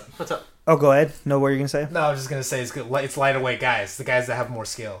Pep. What's up? What's up? oh, go ahead. No, what are you gonna say? No, I was just gonna say it's lighter weight guys, the guys that have more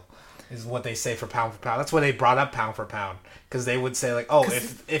skill, is what they say for pound. That's why they brought up pound for pound, because they would say like, oh,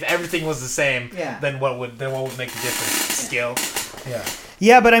 if everything was the same, Yeah. then what would make the difference? Skill. Yeah.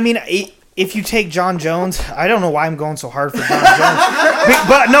 Yeah, but I mean, if you take John Jones, I don't know why I'm going so hard for John Jones,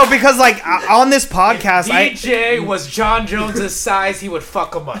 but no, because like on this podcast, DJ was John Jones' size, he would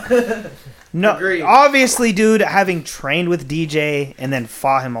fuck him up. No, Agreed. obviously, dude, having trained with DJ and then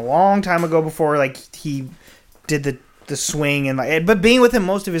fought him a long time ago before, like he did the swing and like, but being with him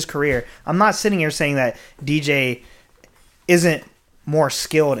most of his career, I'm not sitting here saying that DJ isn't more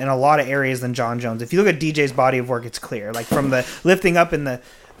skilled in a lot of areas than John Jones. If you look at DJ's body of work, it's clear, like from the lifting up in the,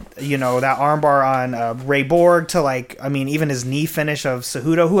 you know, that armbar on Ray Borg to like, I mean, even his knee finish of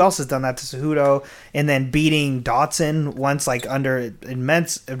Cejudo. Who else has done that to Cejudo? And then beating Dotson once, like under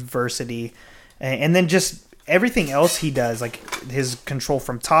immense adversity, and then just everything else he does, like his control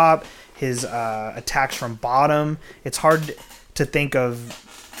from top, his attacks from bottom. It's hard to think of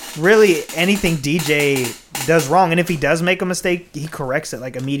really anything DJ does wrong, and if he does make a mistake, he corrects it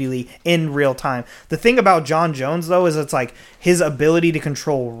like immediately in real time. The thing about John Jones though is it's like his ability to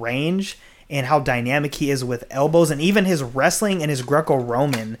control range and how dynamic he is with elbows, and even his wrestling and his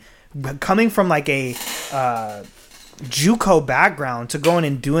Greco-Roman, coming from like a JUCO background to going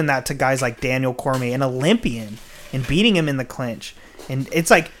and doing that to guys like Daniel Cormier, an Olympian, and beating him in the clinch. And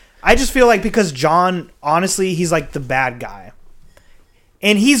it's like I just feel like because John, honestly, he's like the bad guy.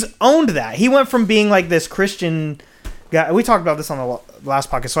 And he's owned that. He went from being like this Christian guy. We talked about this on the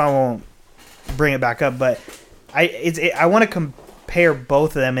last podcast, so I won't bring it back up. But I want to compare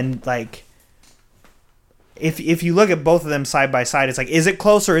both of them, and like, if you look at both of them side by side, it's like, is it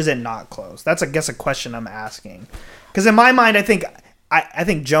close or is it not close? That's, I guess, a question I'm asking. Because in my mind, I think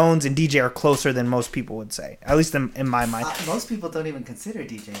Jones and DJ are closer than most people would say. At least in my mind. Most people don't even consider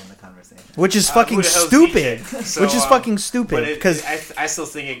DJ in the conversation. Which is fucking stupid. So, which is fucking stupid. But Because I still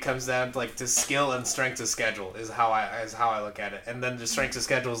think it comes down to, like, to skill and strength of schedule is how I look at it. And then the strength of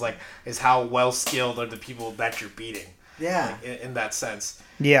schedule is how well skilled are the people that you're beating. Yeah. Like, in that sense.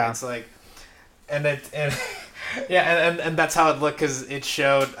 yeah. It's like, and that's how it looked, because it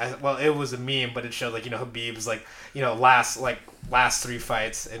showed. Well, it was a meme, but it showed, like, Khabib's, like, last 3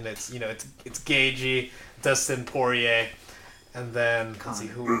 fights, and it's it's Gaethje, Dustin Poirier, and then let's see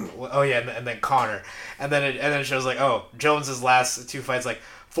who. Oh yeah, and then Conor, and then it shows, like, oh, Jones's last 2 fights, like,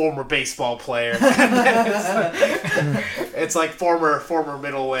 former baseball player, and then it's like former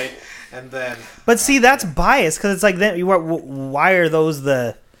middleweight, and then. But see, that's biased, because it's like, then why are those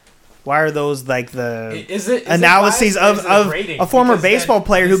like the analyses of a former baseball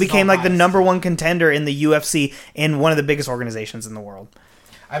player who became like the #1 contender in the UFC in one of the biggest organizations in the world?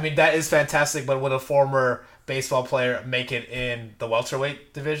 I mean, that is fantastic, but would a former baseball player make it in the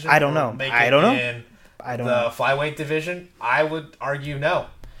welterweight division? I don't know. I don't know. The flyweight division? I would argue no.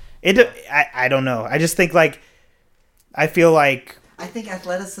 I don't know. I just think, like, I feel like... I think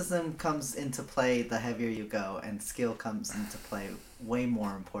athleticism comes into play the heavier you go, and skill comes into play way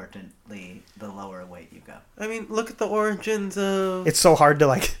more importantly the lower weight you go. I mean, look at the origins of... It's so hard to,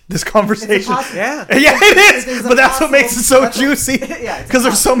 like, this conversation. Yeah. Yeah, it is. But that's what makes it so juicy. Yeah, because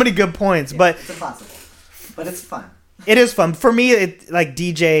there's so many good points. Yeah, but it's impossible. But it's fun. It is fun. For me, it like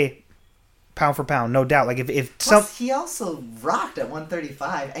DJ... Pound for pound, no doubt. Like if Plus, he also rocked at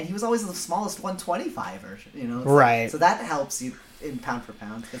 135, and he was always the smallest 125 version. It's right. So that helps you in pound for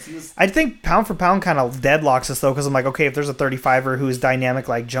pound, because he was. I think pound for pound kind of deadlocks us though, because I'm like, okay, if there's a 35er who is dynamic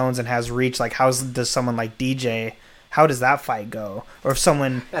like Jones and has reach, like does someone like DJ? How does that fight go? Or if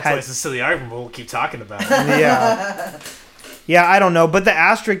someone why it's a silly argument, but we'll keep talking about it. Yeah, I don't know, but the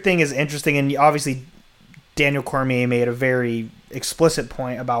asterisk thing is interesting, and obviously Daniel Cormier made a very explicit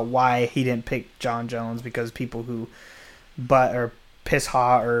point about why he didn't pick John Jones, because people who piss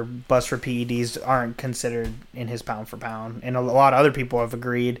hot or bust for PEDs aren't considered in his pound for pound, and a lot of other people have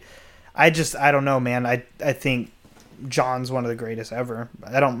agreed. I don't know, man. I think John's one of the greatest ever.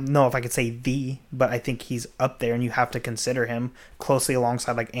 I don't know if I could say but I think he's up there, and you have to consider him closely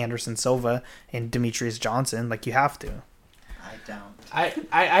alongside like Anderson Silva and Demetrius Johnson. Like, you have to. I don't.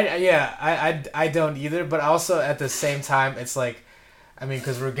 I don't either, but also at the same time, it's like, I mean,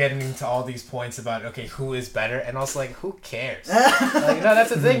 because we're getting into all these points about, okay, who is better, and also, like, who cares? Like, no, that's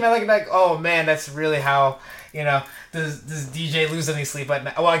the thing, man. Like, oh man, that's really how, does DJ lose any sleep at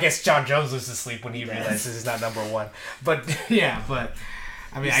night? Well, I guess John Jones loses sleep when he realizes he's not #1. But yeah, but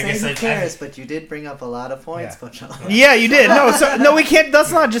I mean, I guess who cares? But you did bring up a lot of points, Pocholo. Yeah, you did. No, we can't.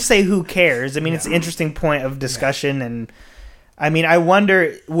 Let's not just say who cares. I mean, it's an interesting point of discussion, and I mean, I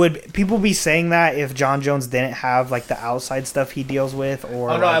wonder, would people be saying that if John Jones didn't have like the outside stuff he deals with? Or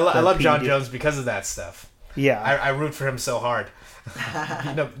no, I love John Jones because of that stuff. Yeah, I root for him so hard.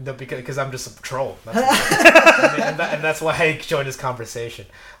 because I'm just a troll. And that's why I joined this conversation.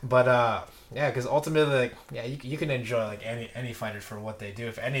 But yeah, because ultimately, like, yeah, you can enjoy like any fighter for what they do.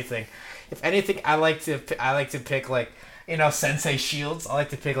 If anything, I like to pick like, Sensei Shields. I like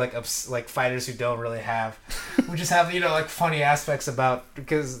to pick like fighters who don't really have, who just have like funny aspects about,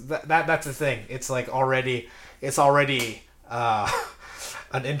 because that's the thing. It's like already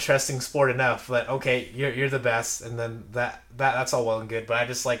an interesting sport enough. But okay, you're the best, and then that's all well and good. But I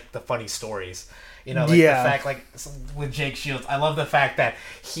just like the funny stories. The fact, like, with Jake Shields, I love the fact that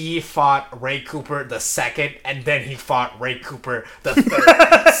he fought Ray Cooper the second, and then he fought Ray Cooper the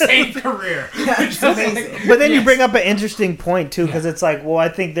third. Same career. It's amazing. But then you bring up an interesting point, too, because it's like, well, I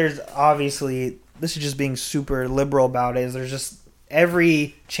think there's obviously, this is just being super liberal about it, is there's just,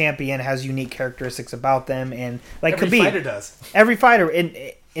 every champion has unique characteristics about them, and like every Khabib. Fighter does. Every fighter, and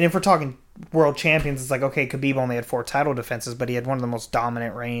if we're talking world champions, it's like, okay, Khabib only had 4 title defenses, but he had one of the most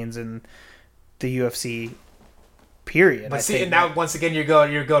dominant reigns in the UFC period. But see, and now once again you're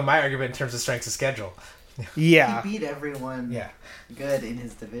going my argument in terms of strength of schedule. Yeah. He beat everyone good in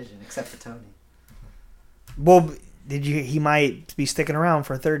his division except for Tony. Well, he might be sticking around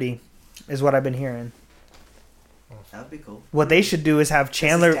for 30 is what I've been hearing. That would be cool. What they should do is have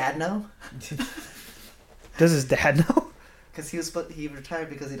Chandler. Does his dad know? Does his dad know? Because he retired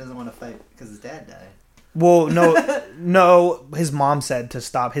because he doesn't want to fight because his dad died. Well, no. His mom said to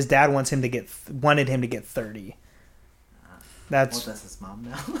stop. His dad wanted him to get 30. That's Well, that's his mom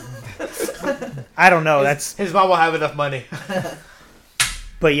now. I don't know. That's His mom will have enough money.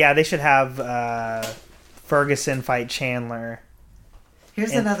 but yeah, they should have Ferguson fight Chandler.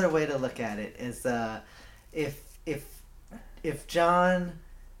 Here's And- another way to look at it: is if John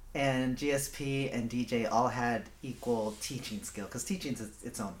and GSP and DJ all had equal teaching skill, because teaching's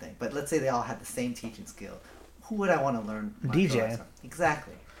its own thing. But let's say they all had the same teaching skill. Who would I want to learn martial DJ. arts from?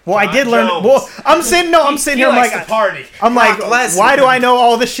 Exactly. Well, I John did learn. Jones. Well, I'm sitting He here. I'm likes like, to party. I'm like, Brock Lesnar. why do I know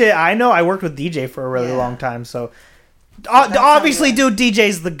all the shit? I know I worked with DJ for a really Yeah. long time, so That's obviously, how dude,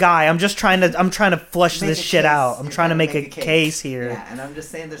 DJ's the guy. I'm trying to flush Make this a shit case. out. I'm You're trying to gonna make a make case here. Yeah, and I'm just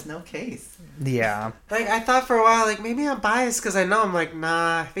saying there's no case. Yeah. Like, I thought for a while, like, maybe I'm biased because I know. I'm like,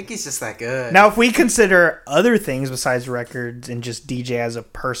 nah, I think he's just that good. Now, if we consider other things besides records and just DJ as a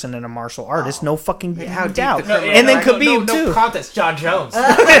person and a martial artist, no fucking how deep doubt. the And then no, Khabib no too. contest, John Jones.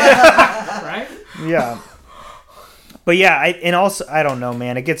 Right? Yeah. But yeah, I don't know,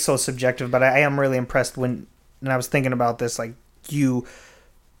 man. It gets so subjective, but I am really impressed and I was thinking about this, like, you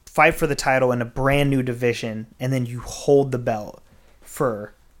fight for the title in a brand new division and then you hold the belt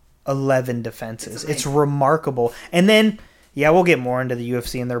for 11 defenses. It's remarkable. And then, yeah, we'll get more into the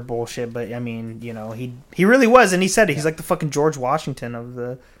UFC and their bullshit, but I mean, you know, he really was, and he said it. He's like the fucking George Washington of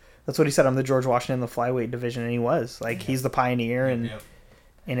the. That's what he said. I'm the George Washington of the flyweight division, and he was like, he's the pioneer, and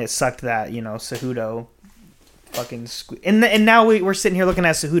it sucked that, you know, Cejudo fucking and now we're sitting here looking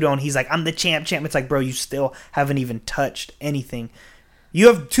at Cejudo, and he's like, I'm the champ. It's like, bro, you still haven't even touched anything. You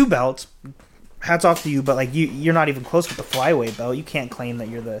have 2 belts. Hats off to you, but like you're not even close with the flyweight belt. You can't claim that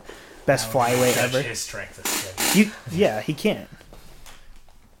you're the best flyweight Judge ever. His strength is good. He can't.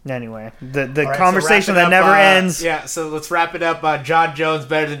 Anyway, the All right, conversation so wrap that it up, never ends. Yeah, so let's wrap it up. John Jones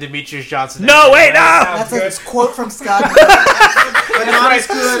better than Demetrius Johnson. No, wait, no! Sounds That's good. a quote from Scott. but not as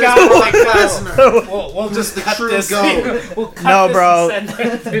good as Brock Lesnar. We'll just cut true this. goat. We'll cut No, this bro. and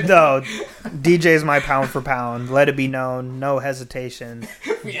send it. No, DJ's my pound for pound. Let it be known. No hesitation.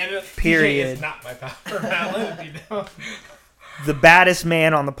 Period. DJ is not my power. Let it be known. The baddest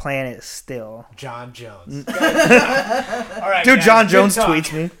man on the planet still. John Jones. All right, Dude, guys, John good Jones talk.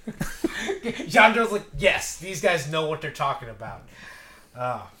 tweets me. John Jones like, yes, these guys know what they're talking about.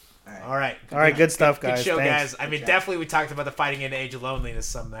 All right. All right, good stuff, Good guys. show, Thanks. guys. I mean, definitely we talked about the fighting in the age of loneliness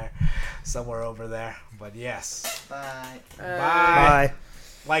somewhere over there. But yes. Bye. Bye. Bye.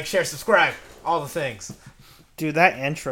 Like, share, subscribe. All the things. Dude, that intro.